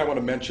one thing I want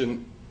to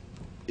mention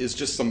is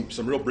just some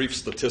real brief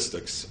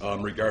statistics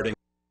regarding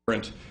the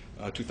current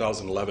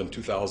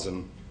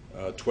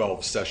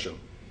 2011-2012 session.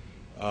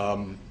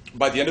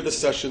 By the end of the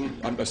session,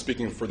 I'm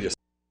speaking for the Assembly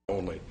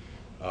only.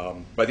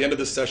 By the end of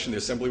this session, the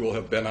Assembly will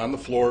have been on the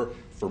floor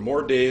for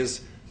more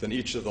days than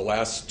each of the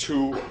last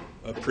two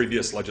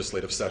previous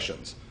legislative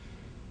sessions.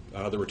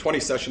 There were 20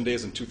 session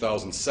days in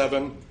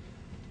 2007,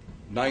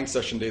 9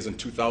 session days in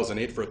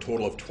 2008 for a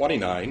total of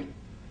 29.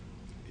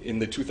 In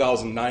the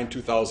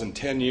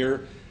 2009-2010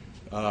 year,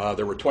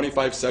 there were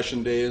 25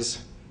 session days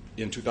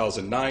in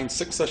 2009,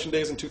 6 session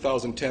days in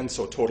 2010,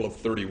 so a total of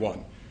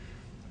 31.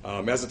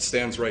 As it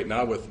stands right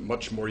now, with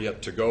much more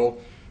yet to go,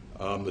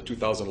 the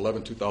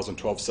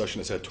 2011-2012 session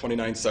has had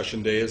 29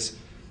 session days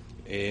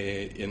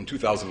in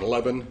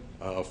 2011,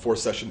 4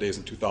 session days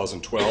in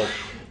 2012,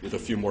 with a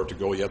few more to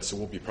go yet, so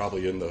we'll be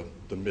probably in the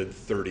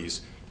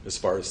mid-30s as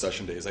far as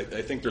session days. I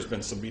think there's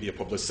been some media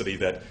publicity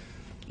that,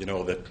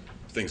 that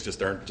things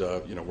just aren't,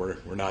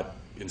 we're not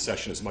in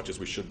session as much as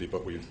we should be,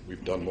 but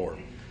we've done more.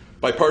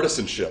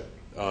 Bipartisanship.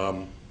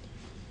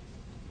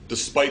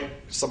 Despite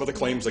some of the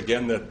claims,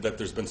 again, that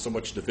there's been so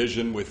much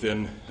division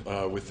within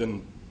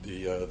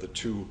the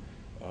two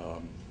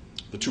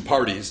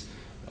parties,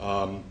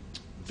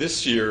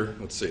 this year,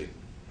 let's see,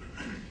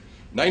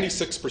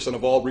 96%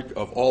 of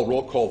all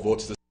roll call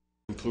votes this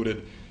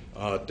included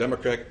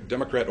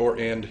Democrat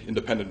and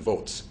independent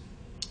votes.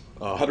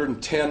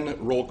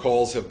 110 roll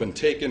calls have been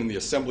taken in the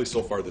Assembly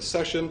so far this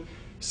session.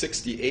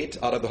 68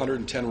 out of the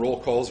 110 roll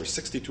calls, or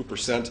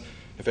 62%,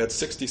 have had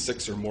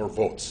 66 or more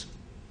votes.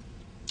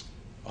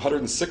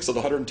 106 of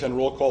the 110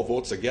 roll call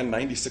votes, again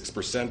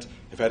 96%,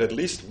 have had at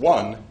least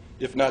one,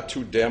 if not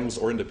two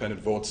Dems or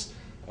independent votes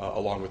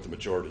along with the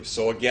majority.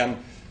 So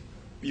again,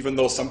 even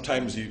though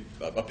sometimes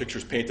a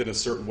picture's painted in a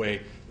certain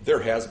way, there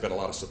has been a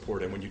lot of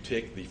support. And when you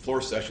take the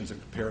floor sessions and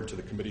compare them to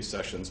the committee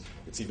sessions,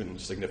 it's even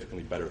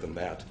significantly better than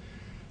that.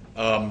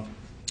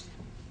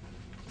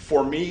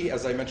 For me,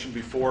 as I mentioned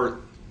before,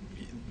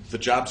 the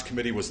Jobs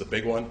Committee was the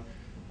big one,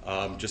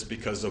 just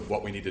because of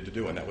what we needed to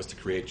do, and that was to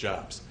create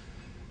jobs.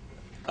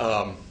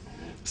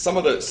 Some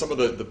of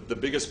the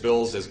biggest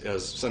bills,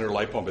 as Senator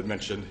Lightbaum had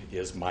mentioned,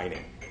 is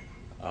mining.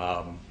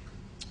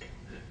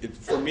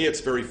 For me,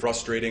 it's very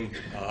frustrating.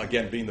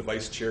 Again, being the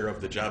vice chair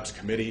of the Jobs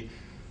Committee,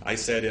 I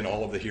said in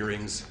all of the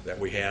hearings that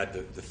we had,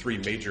 the 3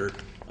 major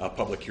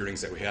public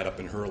hearings that we had up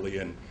in Hurley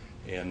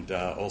and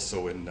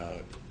also in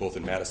both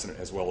in Madison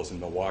as well as in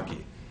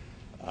Milwaukee.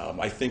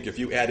 I think if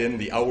you add in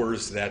the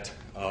hours that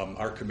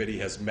our committee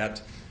has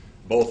met,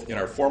 both in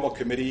our formal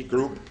committee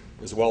group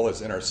as well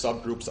as in our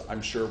subgroups,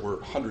 I'm sure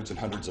we're hundreds and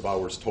hundreds of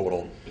hours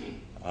total.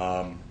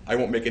 I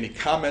won't make any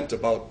comment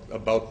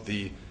about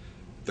the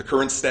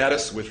current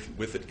status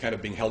with it kind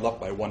of being held up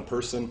by one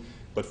person,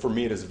 but for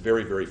me it is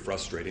very, very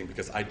frustrating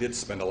because I did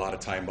spend a lot of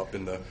time up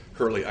in the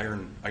Hurley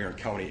Iron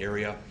County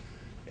area,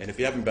 and if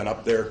you haven't been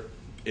up there,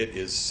 it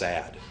is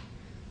sad.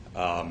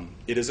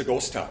 It is a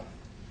ghost town,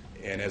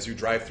 and as you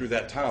drive through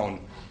that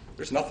town,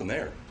 there's nothing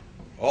there.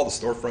 All the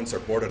storefronts are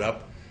boarded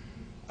up.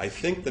 I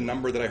think the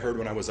number that I heard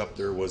when I was up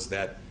there was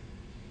that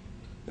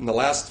in the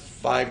last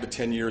 5 to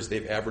 10 years,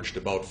 they've averaged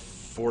about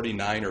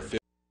 49 or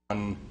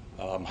 51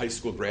 high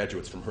school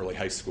graduates from Hurley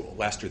High School.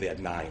 Last year they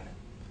had 9.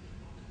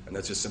 And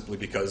that's just simply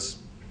because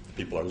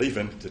people are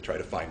leaving to try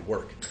to find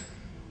work.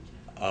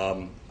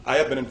 I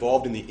have been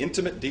involved in the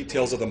intimate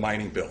details of the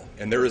mining bill,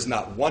 and there is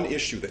not one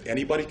issue that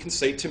anybody can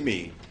say to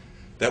me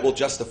that will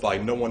justify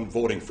no one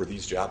voting for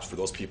these jobs for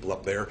those people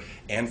up there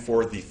and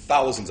for the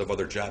thousands of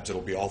other jobs that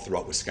will be all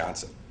throughout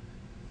Wisconsin.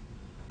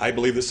 I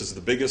believe this is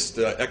the biggest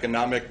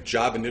economic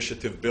job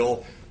initiative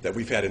bill that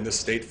we've had in this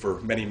state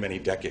for many, many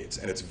decades,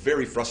 and it's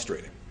very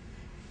frustrating.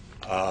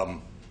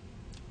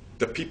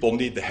 The people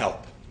need the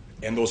help,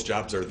 and those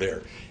jobs are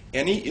there.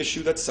 Any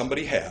issue that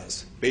somebody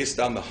has, based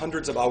on the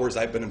hundreds of hours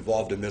I've been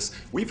involved in this,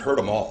 we've heard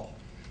them all.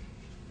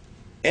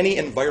 Any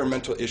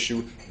environmental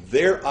issue,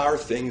 there are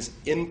things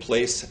in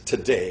place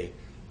today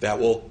that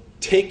will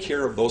take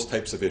care of those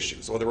types of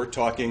issues, whether we're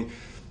talking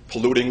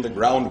polluting the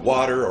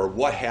groundwater or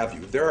what have you.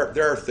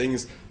 There are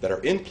things that are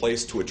in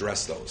place to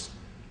address those.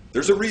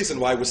 There's a reason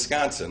why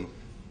Wisconsin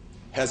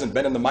hasn't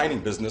been in the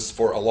mining business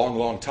for a long,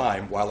 long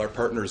time, while our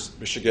partners,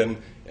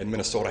 Michigan and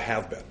Minnesota,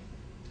 have been.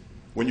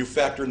 When you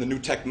factor in the new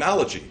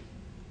technology,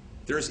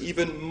 there's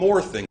even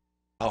more things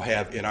we now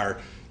have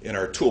in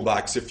our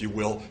toolbox, if you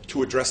will,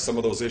 to address some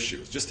of those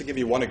issues. Just to give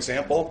you one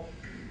example,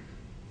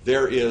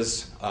 there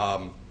is,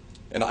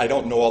 and I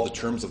don't know all the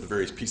terms of the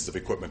various pieces of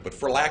equipment, but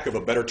for lack of a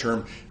better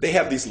term, they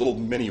have these little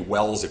mini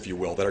wells, if you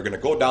will, that are going to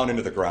go down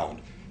into the ground.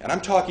 And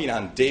I'm talking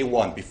on day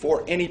one,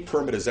 before any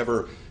permit is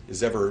ever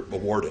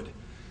awarded.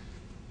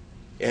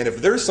 And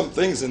if there's some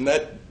things in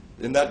that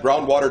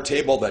groundwater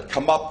table that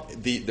come up,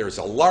 there's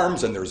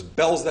alarms and there's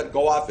bells that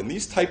go off, and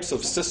these types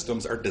of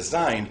systems are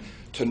designed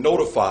to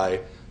notify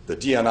the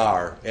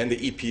DNR and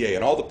the EPA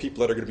and all the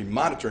people that are going to be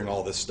monitoring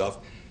all this stuff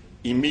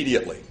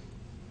immediately.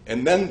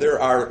 And then there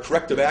are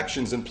corrective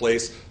actions in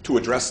place to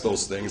address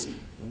those things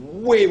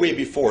way, way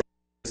before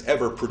it's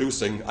ever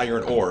producing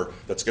iron ore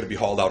that's going to be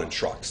hauled out in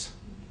trucks.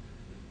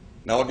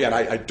 Now again,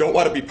 I don't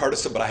want to be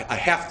partisan, but I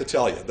have to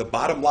tell you, the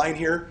bottom line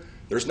here,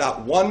 there's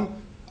not one,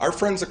 our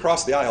friends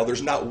across the aisle,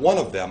 there's not one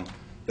of them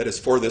that is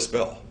for this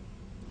bill.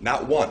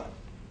 Not one.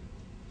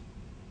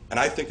 And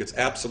I think it's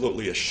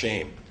absolutely a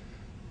shame.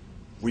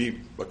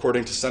 We,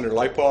 according to Senator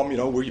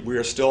Lightbaum, we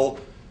are still,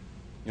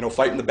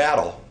 fighting the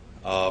battle.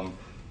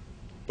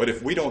 But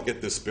if we don't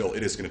get this bill,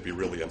 it is going to be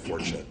really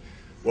unfortunate.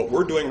 What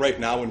we're doing right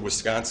now in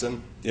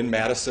Wisconsin, in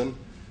Madison,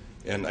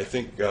 and I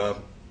think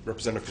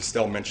Representative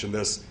Castell mentioned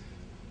this,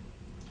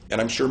 and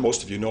I'm sure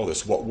most of you know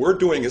this, what we're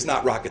doing is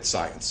not rocket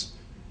science.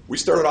 We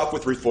started off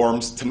with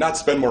reforms to not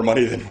spend more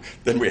money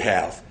than we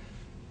have.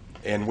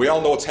 And we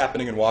all know what's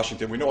happening in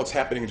Washington. We know what's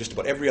happening in just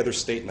about every other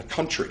state in the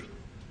country.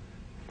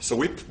 So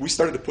we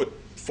started to put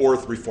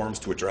forth reforms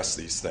to address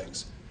these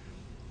things.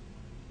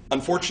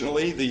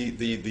 Unfortunately,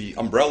 the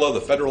umbrella,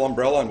 the federal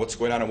umbrella, and what's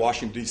going on in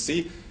Washington,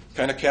 D.C.,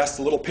 kind of casts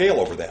a little pale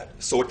over that.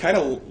 So it kind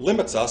of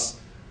limits us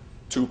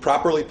to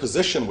properly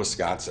position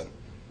Wisconsin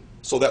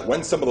so that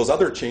when some of those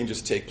other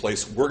changes take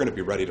place, we're going to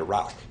be ready to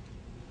rock.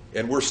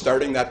 And we're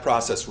starting that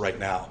process right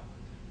now.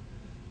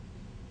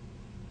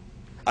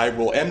 I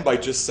will end by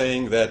just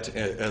saying that,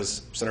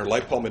 as Senator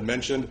Lightbaum had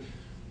mentioned,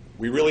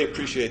 we really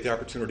appreciate the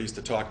opportunities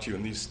to talk to you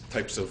in these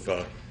types of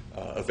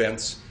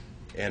events.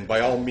 And by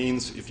all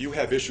means, if you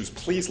have issues,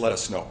 please let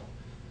us know.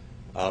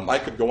 I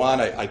could go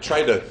on. I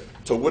tried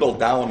to whittle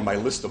down my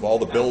list of all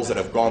the bills that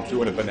have gone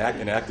through and have been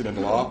enacted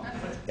into law.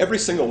 Every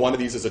single one of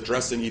these is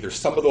addressing either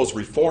some of those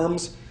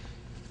reforms,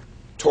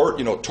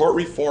 tort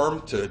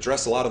reform to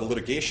address a lot of the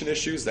litigation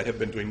issues that have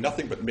been doing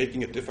nothing but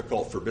making it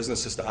difficult for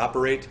businesses to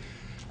operate.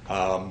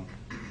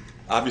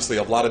 Obviously,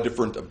 a lot of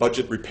different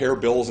budget repair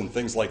bills and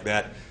things like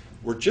that.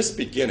 We're just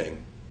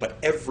beginning, but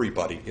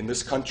everybody in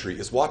this country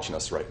is watching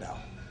us right now.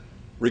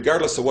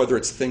 Regardless of whether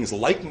it's things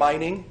like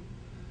mining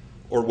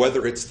or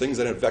whether it's things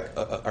that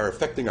are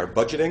affecting our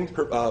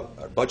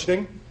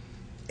budgeting,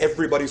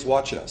 everybody's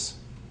watching us.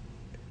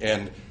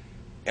 And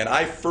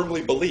I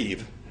firmly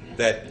believe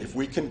that if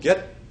we can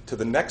get to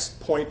the next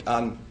point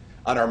on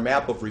our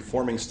map of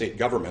reforming state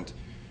government,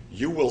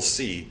 you will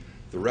see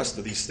the rest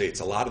of these states,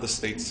 a lot of the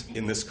states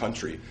in this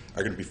country,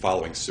 are going to be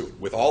following suit.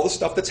 With all the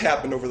stuff that's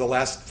happened over the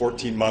last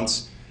 14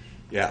 months,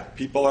 yeah,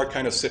 people are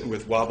kind of sitting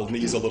with wobbled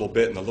knees a little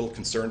bit and a little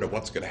concerned of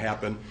what's going to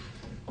happen.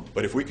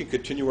 But if we can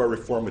continue our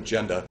reform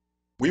agenda,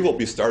 we will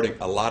be starting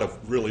a lot of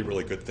really,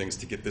 really good things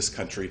to get this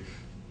country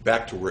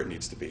back to where it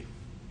needs to be.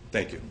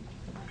 Thank you.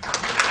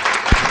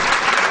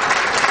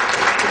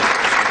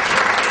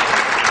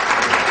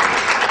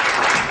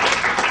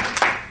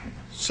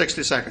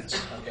 60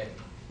 seconds. Okay.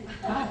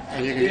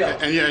 And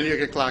you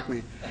can clock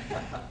me.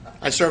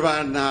 I serve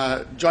on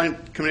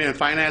Joint Committee on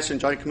Finance and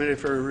Joint Committee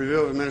for Review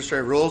of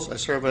Administrative Rules. I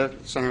serve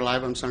with Senator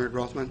Lightbaum, Senator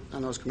Grothman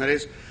on those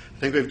committees. I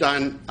think we've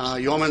done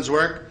yeoman's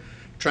work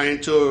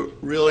trying to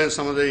reel in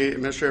some of the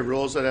administrative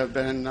rules that have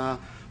been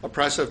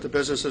oppressive to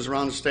businesses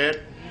around the state.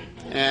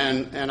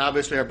 And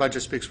obviously our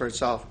budget speaks for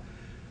itself.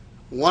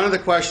 One of the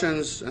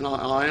questions, and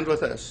I'll end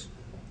with this,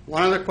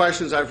 one of the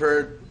questions I've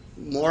heard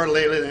more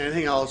lately than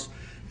anything else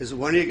is,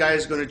 when are you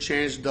guys going to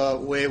change the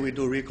way we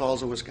do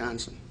recalls in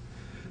Wisconsin?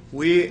 I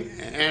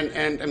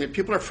mean,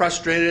 people are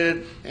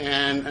frustrated,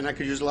 and I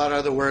could use a lot of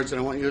other words that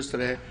I won't use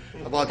today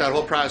about that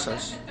whole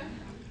process.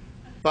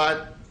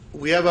 But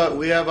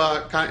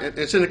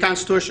it's in the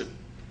Constitution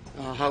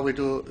how we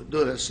do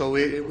this. So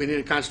we need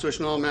a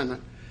constitutional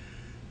amendment.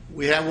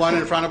 We have one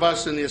in front of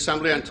us in the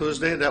Assembly on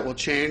Tuesday that will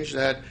change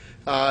that.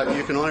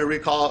 You can only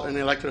recall an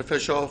elected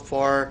official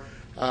for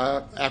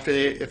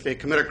if they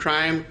commit a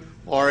crime,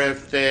 or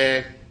if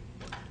there's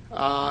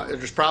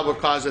probable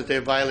cause that they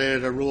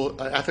violated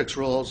ethics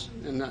rules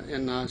in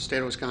the state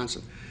of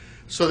Wisconsin.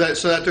 So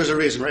that there's a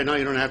reason. Right now,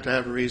 you don't have to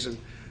have a reason.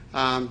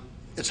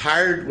 It's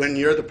hard when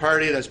you're the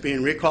party that's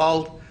being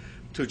recalled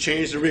to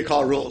change the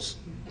recall rules.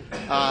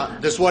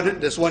 This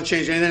won't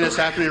change anything that's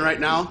happening right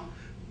now,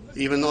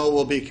 even though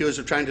we'll be accused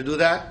of trying to do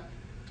that.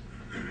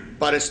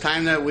 But it's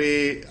time that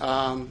we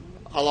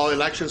allow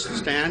elections to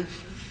stand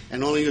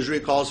and only use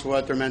recalls for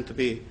what they're meant to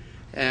be.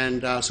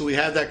 And so we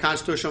have that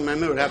constitutional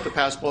amendment. It would have to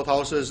pass both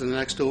houses in the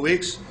next 2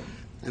 weeks.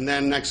 And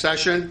then next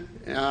session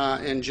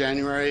in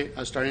January,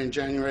 starting in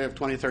January of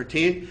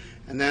 2013,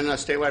 and then a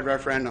statewide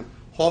referendum.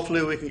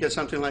 Hopefully we can get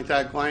something like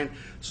that going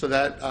so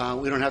that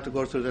we don't have to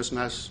go through this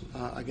mess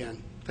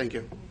again. Thank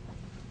you.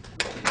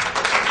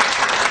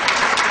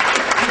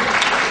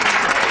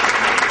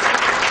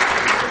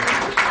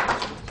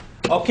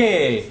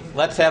 Okay,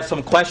 let's have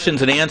some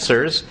questions and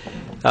answers.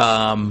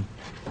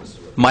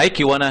 Mike,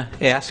 you want to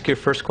ask your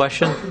first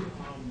question?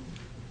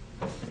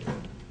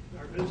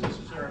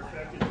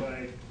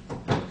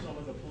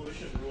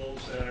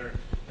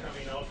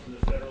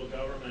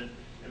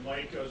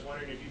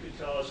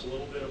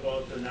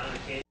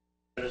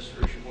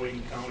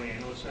 Sheboygan County? I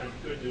know it's not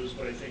good news,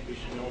 but I think we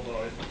should know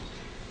about it.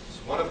 It's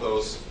one of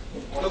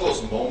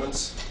those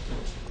moments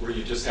where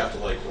you just have to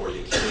like, oh, are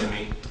you kidding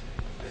me?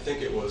 I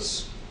think it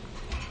was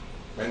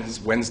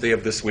Wednesday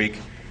of this week.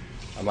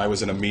 I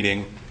was in a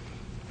meeting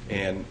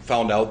and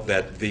found out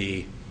that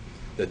the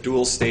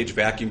dual stage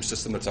vacuum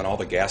system that's on all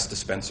the gas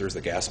dispensers,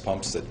 the gas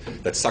pumps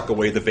that suck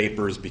away the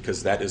vapors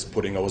because that is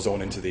putting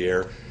ozone into the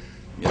air.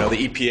 You know,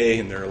 the EPA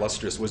in their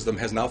illustrious wisdom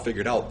has now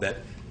figured out that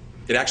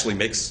it actually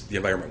makes the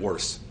environment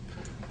worse.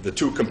 The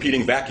two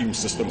competing vacuum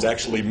systems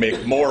actually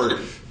make more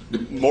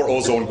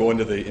ozone go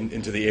into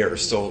the air.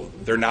 So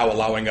they're now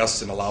allowing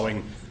us and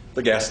allowing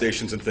the gas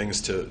stations and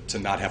things to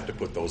not have to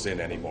put those in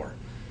anymore.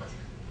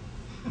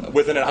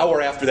 Within an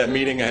hour after that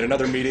meeting, I had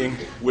another meeting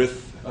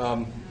with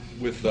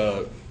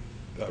Representative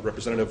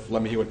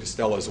Lemieux and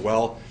Costello as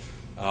well,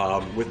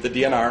 with the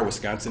DNR,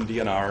 Wisconsin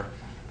DNR,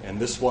 and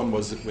this one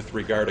was with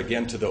regard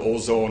again to the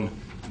ozone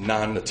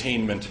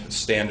non-attainment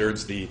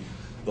standards, the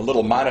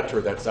little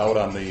monitor that's out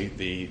on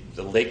the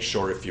lake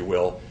shore, if you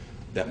will,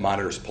 that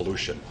monitors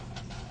pollution.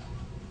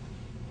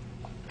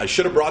 I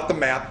should have brought the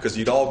map because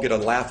you'd all get a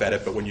laugh at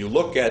it, but when you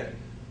look at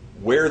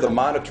where the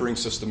monitoring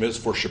system is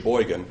for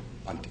Sheboygan,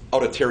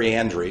 out of Terry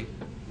Andre,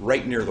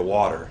 right near the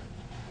water,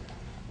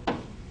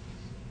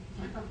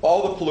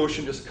 all the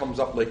pollution just comes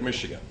up Lake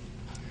Michigan.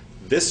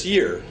 This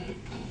year,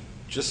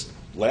 just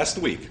last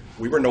week,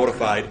 we were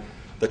notified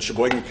that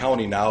Sheboygan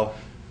County now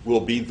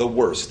will be the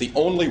worst, the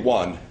only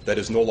one that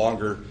is no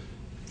longer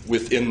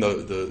within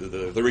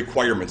the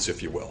requirements,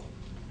 if you will.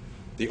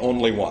 The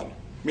only one.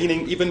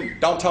 Meaning even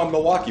downtown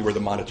Milwaukee, where the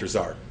monitors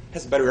are,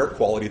 has better air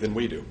quality than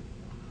we do.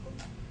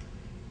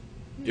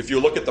 If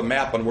you look at the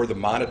map on where the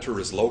monitor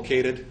is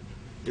located,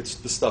 the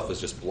stuff is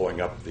just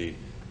blowing up the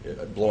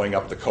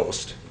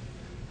coast.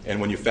 And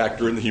when you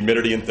factor in the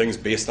humidity and things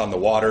based on the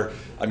water,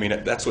 I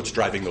mean, that's what's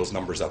driving those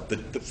numbers up. The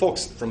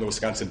folks from the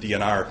Wisconsin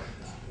DNR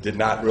did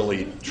not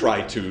really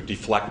try to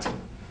deflect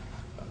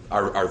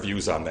our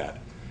views on that.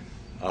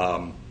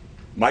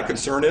 My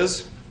concern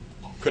is,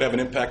 could have an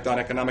impact on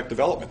economic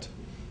development,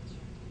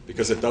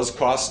 because it does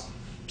cost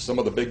some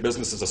of the big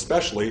businesses,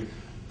 especially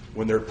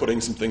when they're putting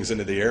some things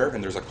into the air,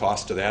 and there's a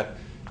cost to that.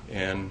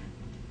 And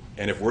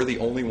if we're the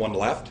only one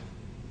left,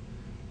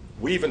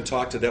 we even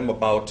talked to them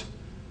about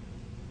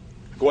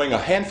going a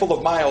handful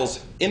of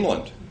miles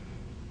inland.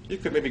 You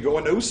could maybe go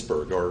into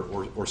Oostburg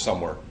or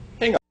somewhere.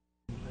 Hang on.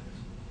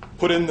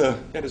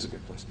 That is a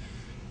good place.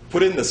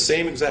 Put in the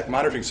same exact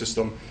monitoring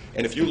system,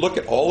 and if you look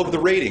at all of the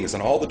ratings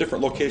on all the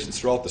different locations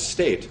throughout the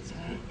state,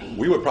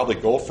 we would probably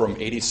go from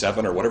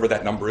 87 or whatever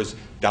that number is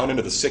down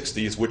into the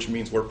 60s, which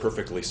means we're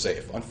perfectly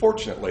safe.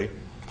 Unfortunately,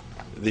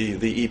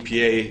 the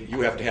EPA, you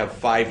have to have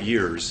 5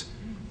 years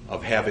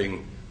of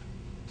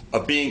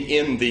being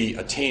in the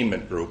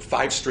attainment group,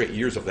 5 straight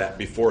years of that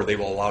before they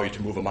will allow you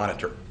to move a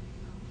monitor.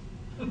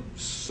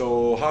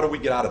 So how do we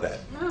get out of that?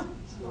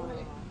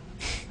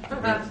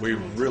 We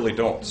really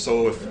don't.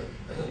 So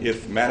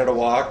if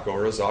Manitowoc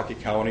or Ozaukee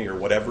County or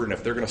whatever, and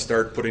if they're going to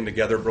start putting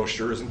together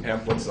brochures and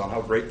pamphlets on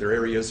how great their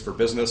area is for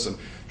business and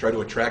try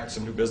to attract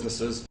some new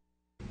businesses,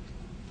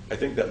 I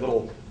think that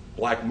little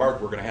black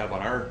mark we're going to have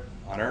on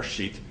our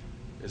sheet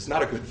is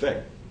not a good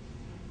thing.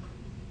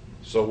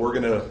 So we're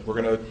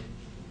going to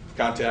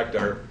contact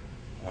our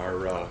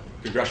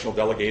congressional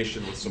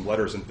delegation with some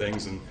letters and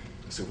things, and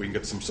see if we can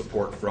get some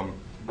support from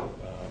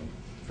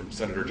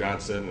Senator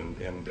Johnson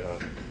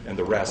and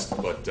the rest.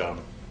 But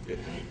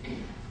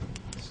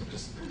it's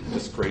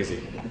just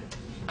crazy.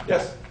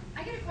 Yes.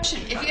 I got a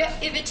question.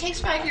 If it takes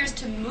 5 years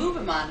to move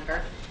a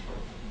monitor,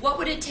 what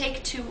would it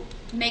take to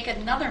make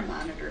another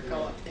monitor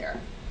go up there?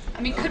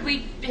 I mean, could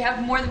we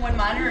have more than one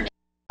monitor in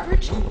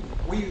coverage?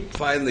 We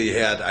finally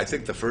had, I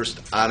think, the first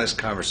honest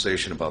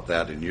conversation about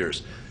that in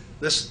years.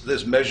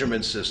 This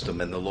measurement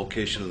system and the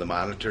location of the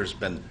monitor has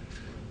been,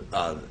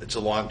 it's a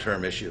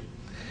long-term issue.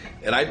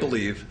 And I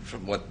believe,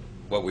 from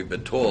what we've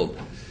been told,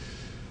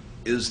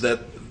 is that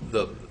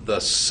the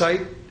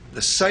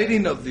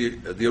sighting of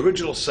the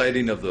original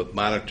sighting of the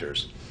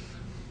monitors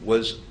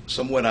was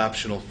somewhat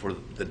optional for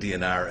the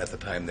DNR at the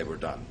time they were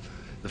done.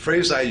 The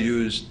phrase I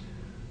used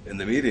in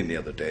the meeting the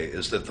other day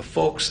is that the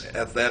folks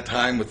at that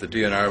time with the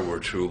DNR were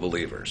true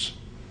believers.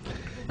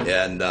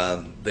 And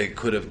they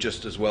could have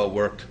just as well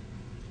worked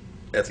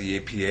at the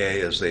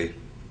EPA as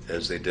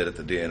they did at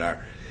the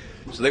DNR.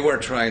 So they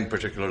weren't trying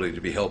particularly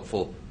to be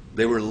helpful.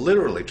 They were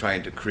literally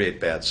trying to create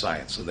bad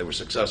science, and they were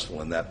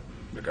successful in that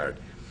regard.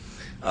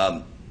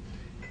 I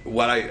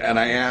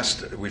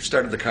asked, we've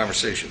started the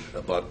conversation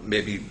about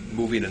maybe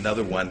moving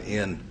another one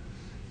in.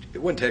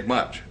 It wouldn't take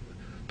much,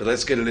 but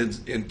let's get it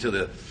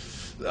into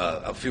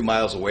a few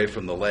miles away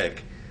from the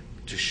lake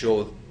to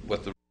show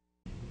what the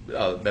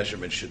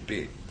measurement should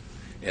be.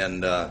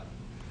 And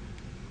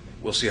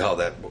we'll see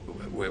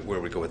where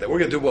we go with that. We're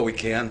going to do what we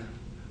can,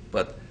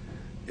 but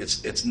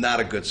it's not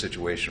a good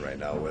situation right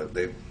now.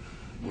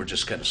 We're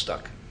just kind of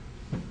stuck.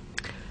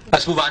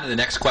 Let's move on to the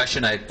next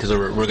question, because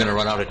we're going to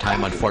run out of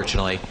time,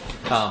 unfortunately.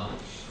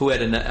 Who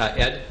had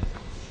Ed?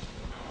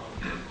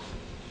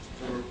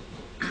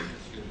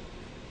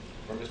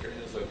 For Mr.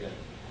 Hensel again.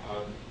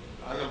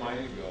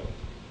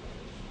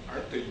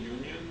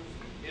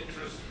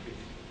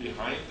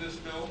 behind this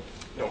bill?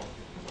 No.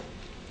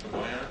 Why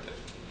aren't they?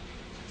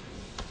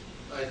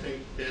 I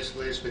think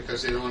basically it's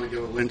because they don't want to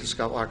give a win to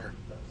Scott Walker.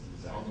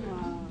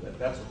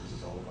 That's what this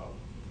is all about.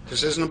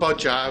 This isn't about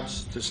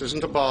jobs. This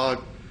isn't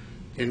about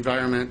the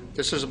environment.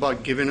 This is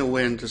about giving a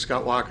win to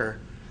Scott Walker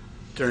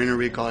during a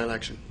recall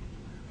election.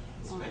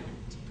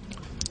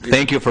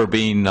 Thank you for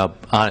being on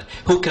it.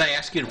 Who can I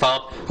ask you to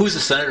follow up? Who's the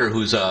senator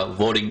who's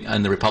voting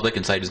on the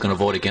Republican side who's going to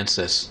vote against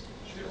this?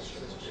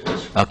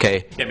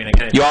 Okay. I mean, I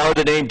kinda- You all heard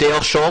the name Dale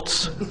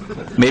Schultz?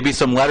 Maybe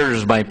some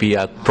letters might be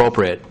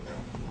appropriate.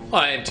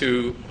 Well, and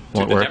to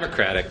Won't the work.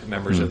 Democratic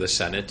members of the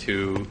Senate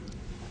who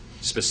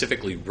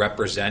specifically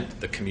represent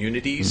the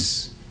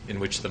communities in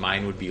which the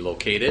mine would be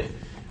located,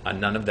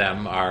 none of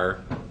them are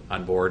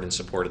on board in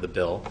support of the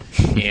bill.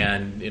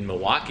 And in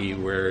Milwaukee,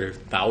 where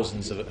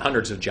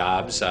hundreds of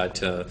jobs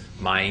to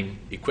mine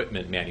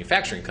equipment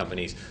manufacturing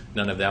companies,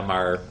 none of them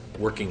are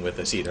working with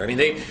us either. I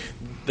mean,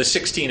 the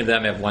 16 of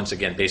them have once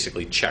again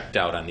basically checked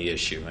out on the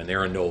issue, and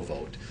they're a no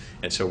vote.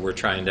 And so we're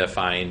trying to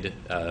find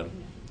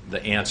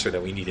the answer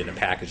that we need in a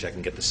package that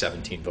can get the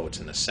 17 votes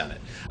in the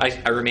Senate.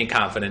 I remain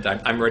confident.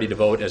 I'm ready to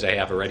vote, as I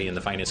have already in the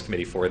Finance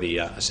Committee, for the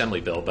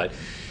Assembly bill. But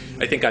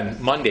I think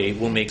on Monday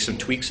we'll make some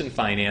tweaks in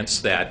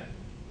finance that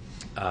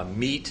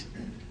meet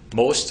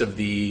most of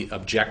the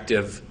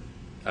objective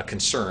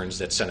concerns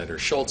that Senator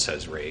Schultz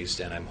has raised,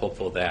 and I'm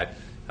hopeful that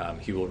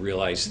he will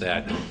realize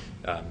that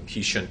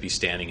he shouldn't be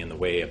standing in the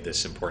way of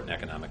this important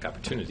economic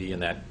opportunity,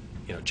 and that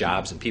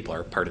jobs and people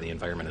are part of the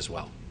environment as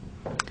well.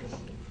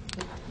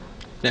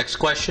 Next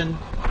question.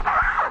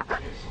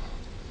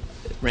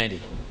 Randy.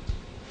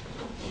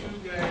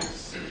 You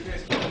guys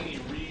get any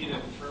read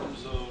in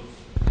terms of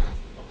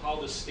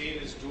how the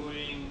state is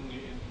doing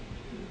in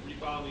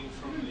rebounding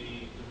from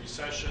the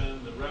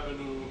recession, the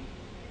revenue?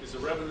 Is the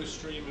revenue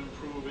stream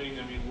improving?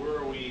 I mean, where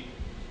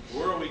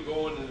are we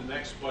going in the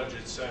next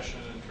budget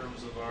session in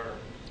terms of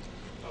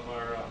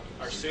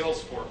our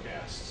sales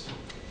forecasts?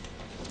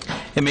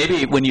 And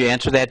maybe when you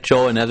answer that,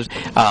 Joe, and others,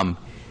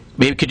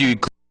 maybe could you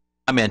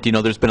comment,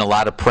 there's been a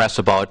lot of press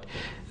about,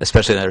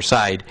 especially on the other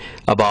side,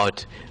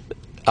 about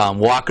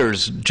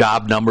Walker's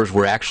job numbers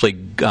were actually,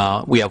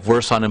 we have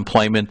worse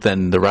unemployment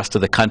than the rest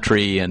of the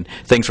country, and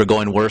things were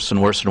going worse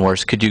and worse and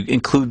worse. Could you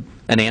include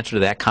an answer to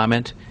that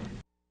comment?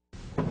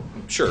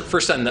 Sure.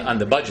 First, on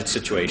the budget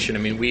situation, I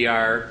mean, we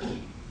are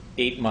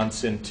 8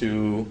 months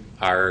into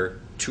our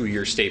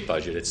 2-year state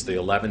budget. It's the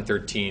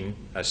 11-13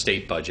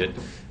 state budget.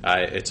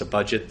 It's a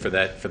budget for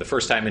the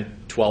first time in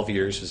 12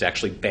 years was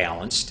actually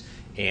balanced,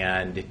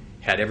 and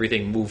had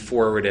everything moved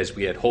forward as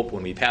we had hoped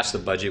when we passed the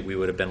budget, we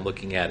would have been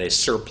looking at a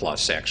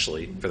surplus,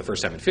 actually, for the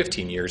first time in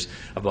 15 years,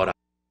 of about $1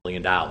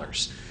 billion.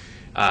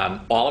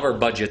 All of our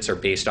budgets are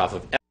based off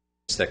of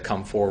estimates that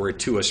come forward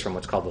to us from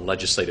what's called the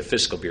Legislative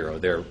Fiscal Bureau.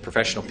 They're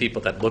professional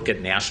people that look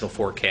at national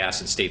forecasts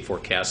and state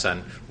forecasts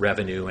on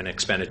revenue and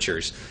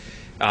expenditures.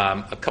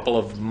 A couple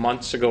of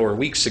months ago or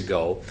weeks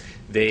ago,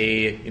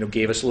 they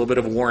gave us a little bit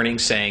of a warning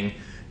saying,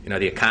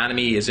 the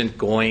economy isn't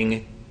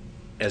going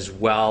as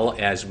well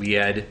as we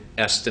had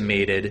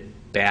estimated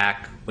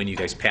back when you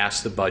guys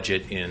passed the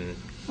budget in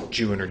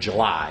June or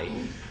July.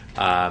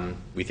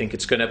 We think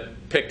it's going to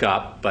pick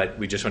up, but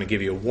we just want to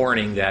give you a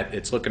warning that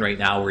it's looking right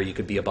now where you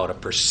could be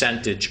about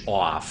 1%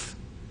 off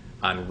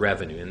on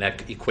revenue, and that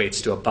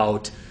equates to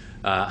about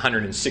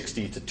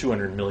 $160 to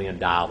 $200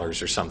 million or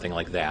something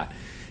like that.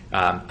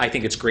 I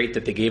think it's great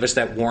that they gave us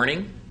that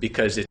warning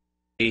because it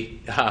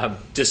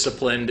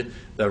disciplined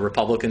the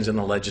Republicans in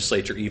the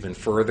legislature even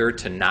further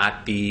to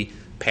not be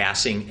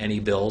passing any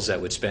bills that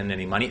would spend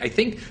any money. I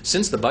think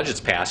since the budget's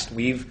passed,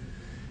 we've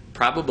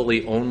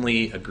probably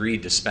only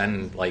agreed to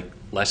spend like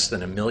less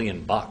than $1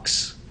 million,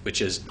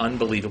 which is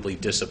unbelievably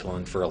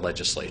disciplined for a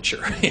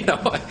legislature. I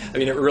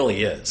mean, it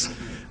really is.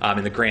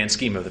 In the grand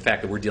scheme of the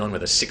fact that we're dealing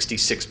with a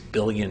 $66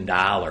 billion,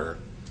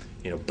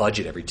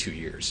 budget every 2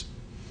 years.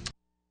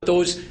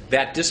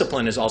 That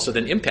discipline is also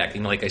then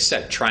impacting, like I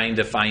said, trying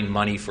to find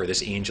money for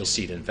this angel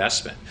seed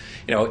investment.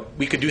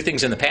 We could do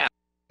things in the past.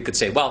 We could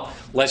say, well,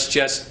 let's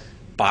just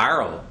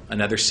borrow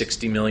another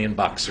 $60 million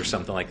or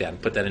something like that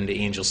and put that into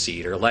angel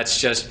seed, or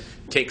let's just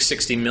take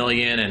 $60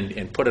 million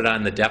and put it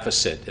on the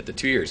deficit at the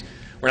 2 years.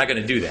 We're not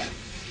going to do that.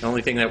 The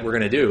only thing that we're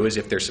going to do is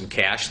if there's some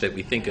cash that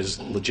we think is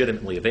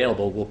legitimately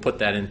available, we'll put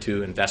that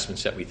into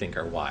investments that we think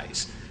are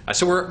wise.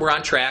 So we're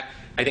on track.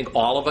 I think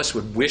all of us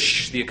would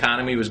wish the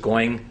economy was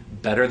going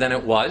better than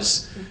it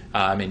was,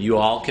 and you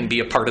all can be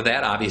a part of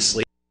that,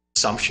 obviously.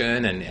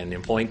 Consumption and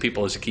employing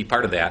people is a key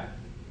part of that.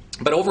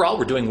 But overall,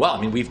 we're doing well.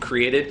 I mean, we've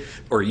created,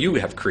 or you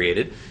have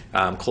created,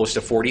 close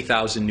to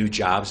 40,000 new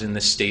jobs in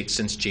the state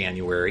since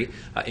January.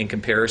 In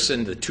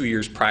comparison, the 2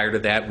 years prior to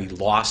that, we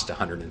lost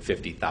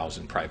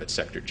 150,000 private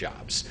sector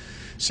jobs.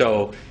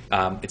 So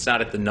it's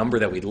not at the number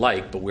that we'd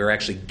like, but we're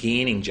actually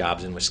gaining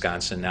jobs in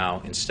Wisconsin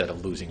now instead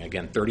of losing.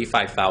 Again,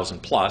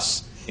 35,000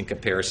 plus in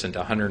comparison to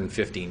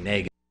 150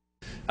 negative.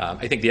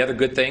 I think the other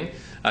good thing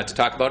to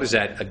talk about is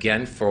that,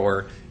 again,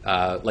 for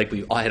like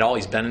we had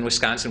always been in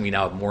Wisconsin, we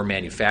now have more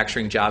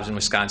manufacturing jobs in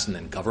Wisconsin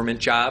than government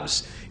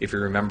jobs. If you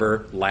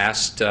remember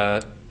last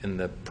in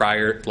the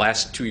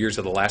last 2 years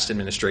of the last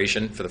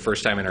administration, for the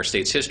first time in our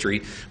state's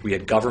history, we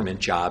had government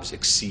jobs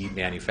exceed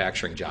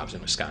manufacturing jobs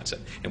in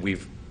Wisconsin, and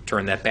we've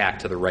turned that back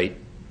to the right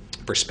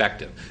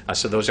perspective.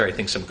 So those are, I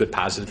think, some good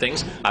positive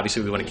things.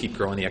 Obviously, we want to keep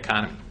growing the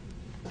economy.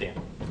 Dan.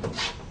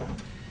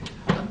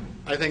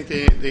 I think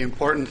the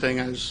important thing,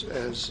 as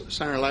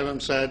Senator Levin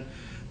said,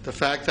 the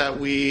fact that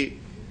we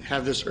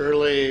have this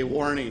early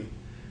warning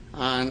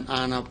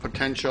on a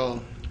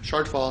potential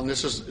shortfall, and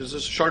this is a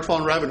shortfall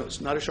in revenues,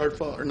 not a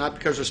shortfall, or not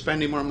because we're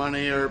spending more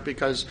money or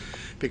because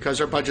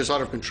our budget's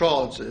out of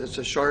control. It's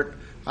a short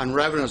on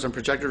revenues and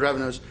projected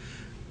revenues.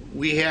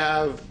 We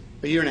have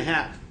a year and a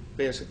half,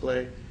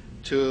 basically,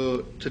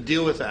 to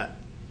deal with that.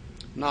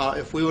 Now,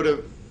 if we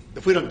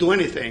don't do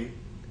anything,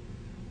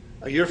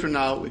 a year from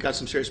now, we got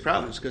some serious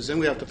problems, because then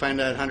we have to find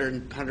that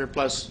 $100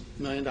 plus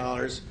million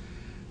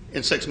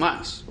in 6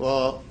 months.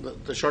 Well,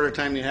 the shorter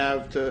time you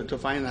have to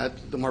find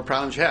that, the more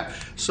problems you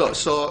have.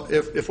 So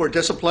if we're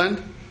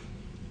disciplined,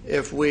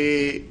 if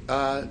we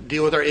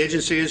deal with our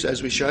agencies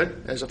as we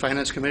should, as a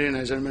finance committee and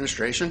as an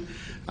administration,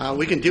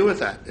 we can deal with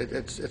that.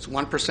 It's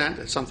 1%.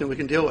 It's something we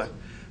can deal with,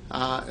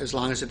 as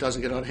long as it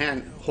doesn't get out of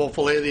hand.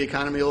 Hopefully, the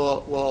economy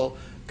will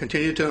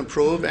continue to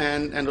improve,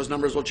 and those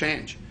numbers will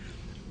change.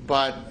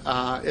 But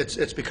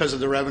it's because of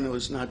the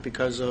revenues, not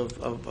because of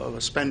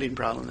a spending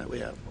problem that we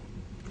have.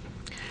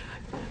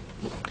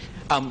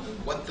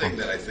 One thing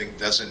that I think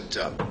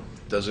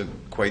doesn't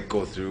quite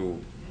go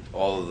through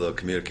all of the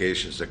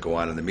communications that go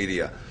on in the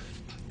media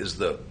is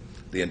the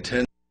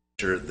intent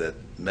that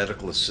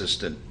medical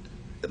assistance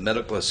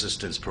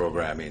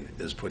programming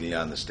is putting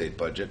on the state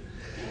budget.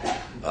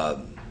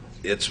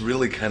 It's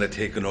really kind of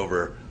taken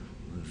over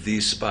the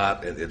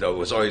spot. It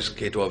was always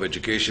K-12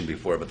 education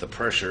before, but the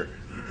pressure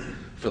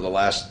for the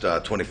last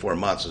 24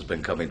 months has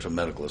been coming from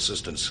medical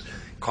assistance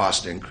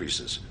cost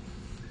increases.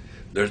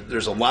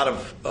 There's a lot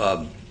of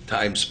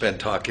time spent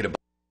talking about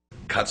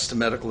cuts to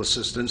medical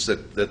assistance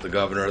that the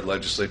governor and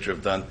legislature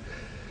have done.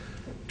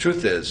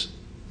 Truth is,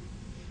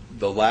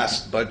 the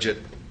last budget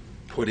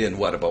put in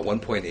what, about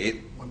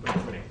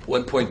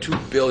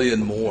 1.2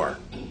 billion more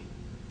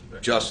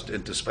just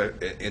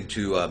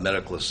into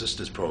medical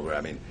assistance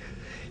programming,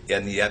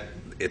 and yet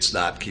it's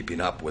not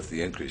keeping up with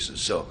the increases.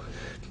 So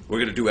we're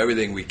going to do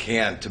everything we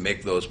can to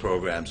make those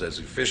programs as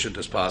efficient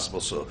as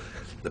possible, so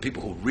the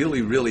people who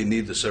really, really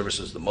need the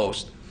services the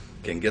most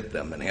can get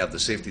them and have the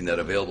safety net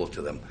available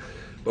to them.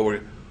 But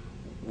we're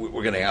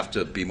going to have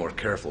to be more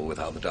careful with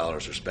how the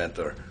dollars are spent,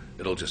 or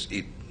it'll just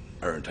eat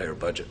our entire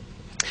budget.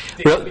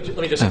 Let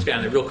me just expand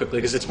on it real quickly,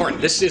 because it's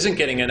important. This isn't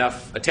getting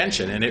enough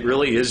attention, and it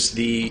really is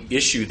the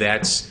issue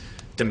that's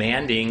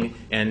demanding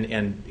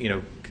and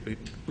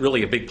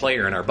really a big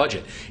player in our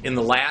budget. In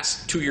the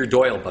last 2-year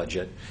Doyle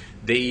budget,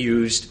 they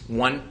used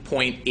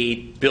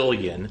 $1.8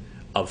 billion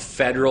of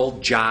federal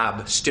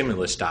job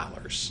stimulus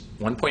dollars,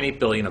 $1.8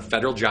 billion of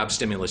federal job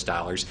stimulus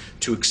dollars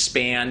to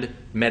expand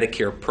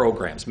Medicaid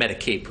programs,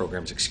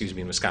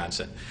 in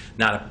Wisconsin.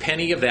 Not a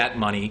penny of that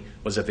money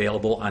was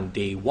available on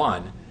day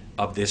one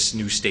of this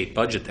new state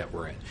budget that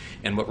we're in.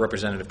 And what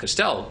Representative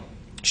Costell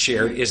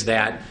shared is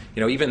that,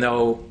 even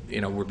though,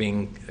 we're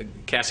being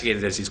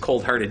castigated as these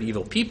cold-hearted,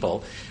 evil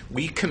people,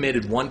 we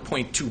committed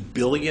 $1.2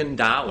 billion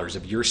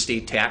of your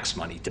state tax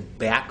money to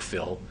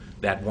backfill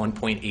that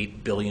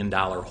 $1.8 billion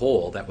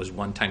hole that was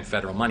one-time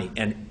federal money.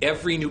 And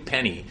every new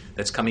penny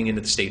that's coming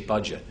into the state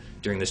budget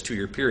during this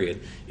 2-year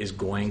period is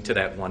going to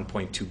that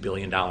 $1.2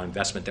 billion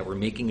investment that we're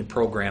making in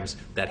programs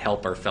that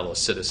help our fellow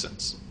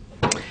citizens.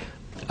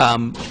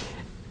 On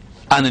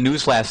the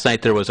news last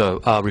night, there was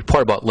a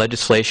report about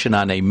legislation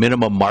on a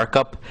minimum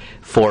markup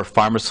for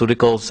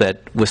pharmaceuticals,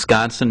 that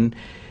Wisconsin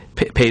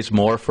pays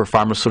more for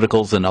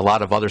pharmaceuticals than a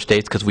lot of other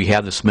states because we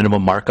have this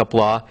minimum markup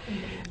law.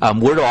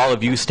 Where do all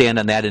of you stand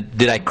on that? And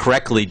did I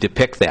correctly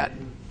depict that?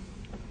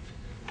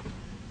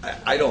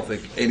 I don't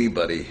think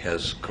anybody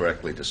has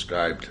correctly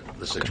described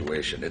the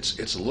situation.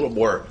 It's a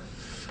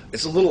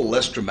little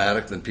less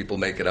dramatic than people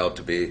make it out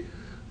to be,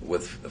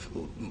 with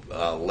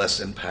less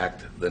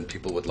impact than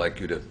people would like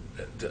you to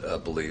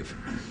believe.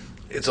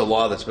 It's a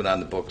law that's been on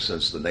the books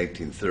since the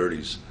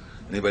 1930s.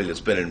 Anybody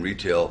that's been in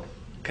retail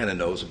kind of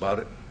knows about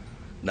it.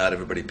 Not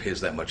everybody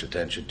pays that much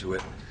attention to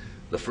it.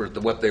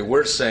 What they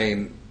were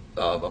saying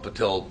up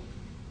until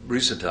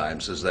recent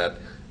times is that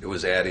it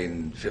was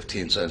adding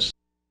 15 cents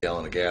a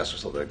gallon of gas or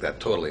something like that.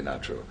 Totally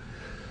not true.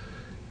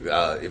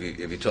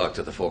 If you talk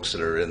to the folks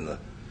that are in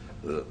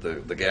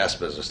the gas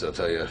business, they'll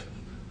tell you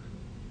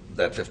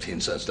that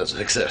 15 cents doesn't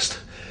exist.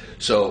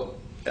 So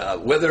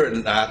whether or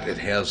not it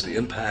has the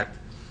impact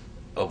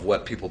of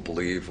what people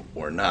believe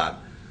or not,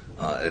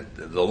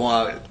 the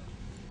law,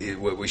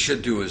 what we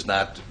should do is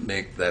not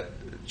make that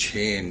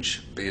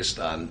change based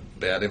on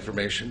bad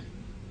information,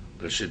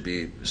 but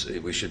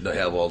we should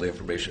have all the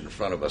information in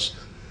front of us.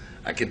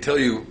 I can tell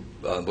you,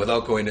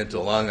 without going into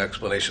a long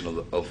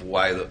explanation of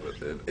why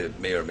it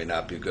may or may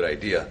not be a good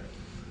idea,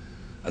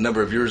 a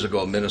number of years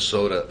ago,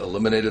 Minnesota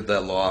eliminated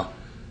that law,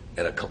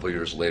 and a couple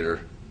years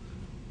later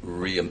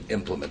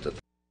re-implemented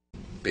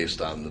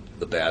based on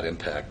the bad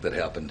impact that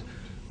happened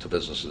to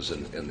businesses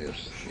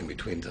in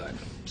between time.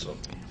 So.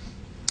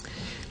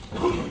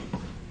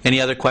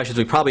 Any other questions?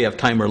 We probably have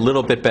time for a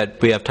little bit, but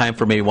we have time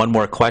for maybe one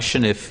more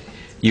question if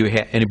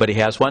anybody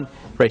has one.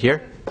 Right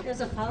here.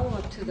 As a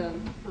follow-up to the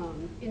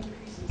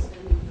increase in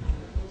spending on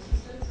medical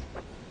assistance,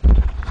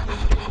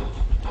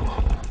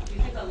 do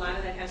you think a lot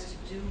of that has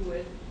to do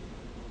with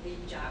the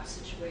job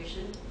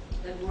situation,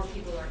 that more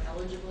people are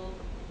eligible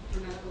for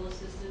medical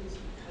assistance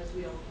because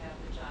we don't have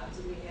the jobs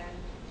that we had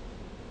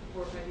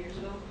 4 or 5 years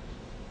ago?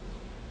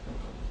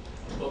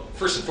 Well,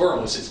 first and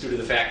foremost, it's due to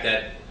the fact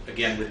that,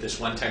 again, with this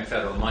one-time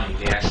federal money,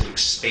 they actually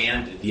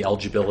expanded the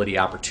eligibility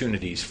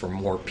opportunities for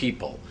more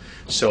people.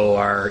 So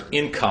our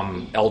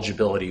income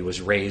eligibility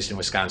was raised in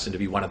Wisconsin to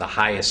be one of the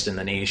highest in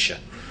the nation.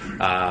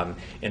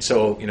 And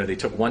so, they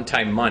took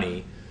one-time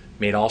money,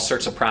 made all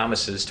sorts of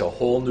promises to a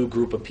whole new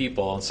group of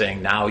people and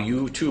saying, now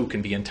you too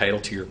can be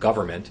entitled to your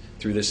government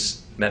through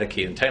this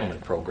Medicaid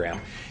entitlement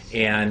program.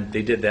 And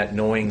they did that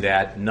knowing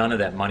that none of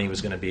that money was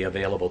going to be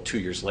available 2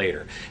 years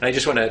later. And I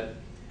just want to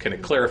kind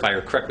of clarify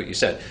or correct what you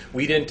said.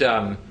 We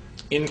didn't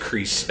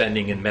increase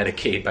spending in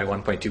Medicaid by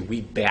 1.2.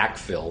 We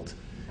backfilled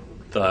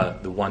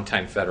the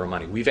one-time federal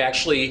money. We've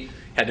actually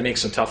had to make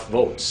some tough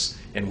votes,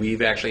 and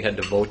we've actually had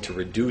to vote to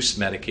reduce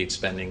Medicaid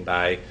spending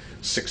by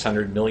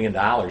 $600 million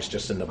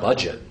just in the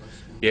budget.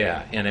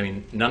 Yeah, and I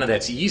mean, none of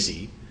that's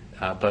easy,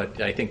 but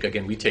I think,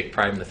 again, we take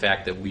pride in the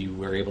fact that we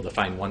were able to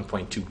find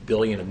 $1.2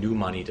 billion of new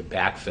money to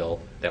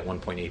backfill that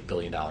 $1.8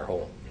 billion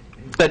hole.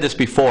 I've said this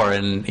before,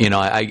 and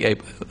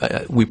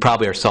we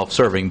probably are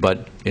self-serving,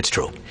 but it's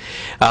true.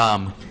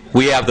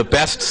 We have the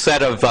best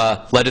set of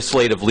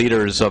legislative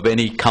leaders of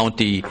any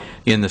county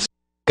in the state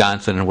of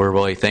Wisconsin, and we're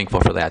really thankful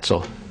for that.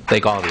 So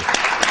thank all of you.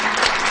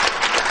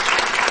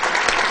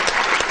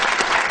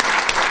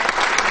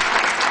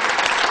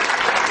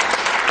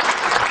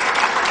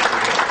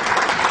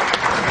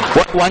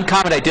 One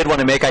comment I did want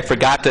to make, I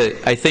forgot to,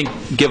 I think,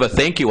 give a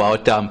thank you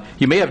out.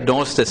 You may have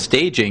noticed the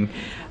staging.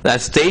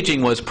 That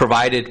staging was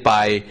provided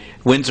by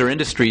Windsor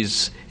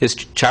Industries. Is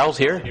Charles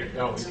here?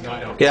 No.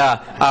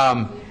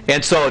 Yeah.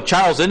 And so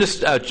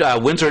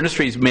Windsor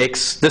Industries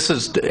makes, this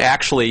is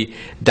actually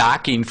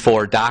docking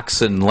for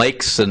docks and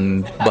lakes.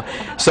 And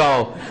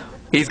so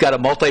he's got a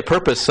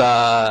multi-purpose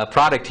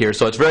product here.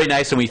 So it's very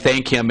nice, and we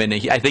thank him. And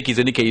I think he's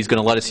indicated he's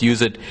going to let us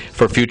use it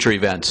for future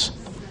events.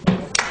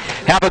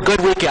 Have a good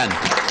weekend.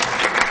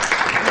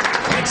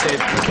 Thanks, Dave.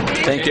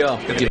 Thank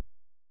you.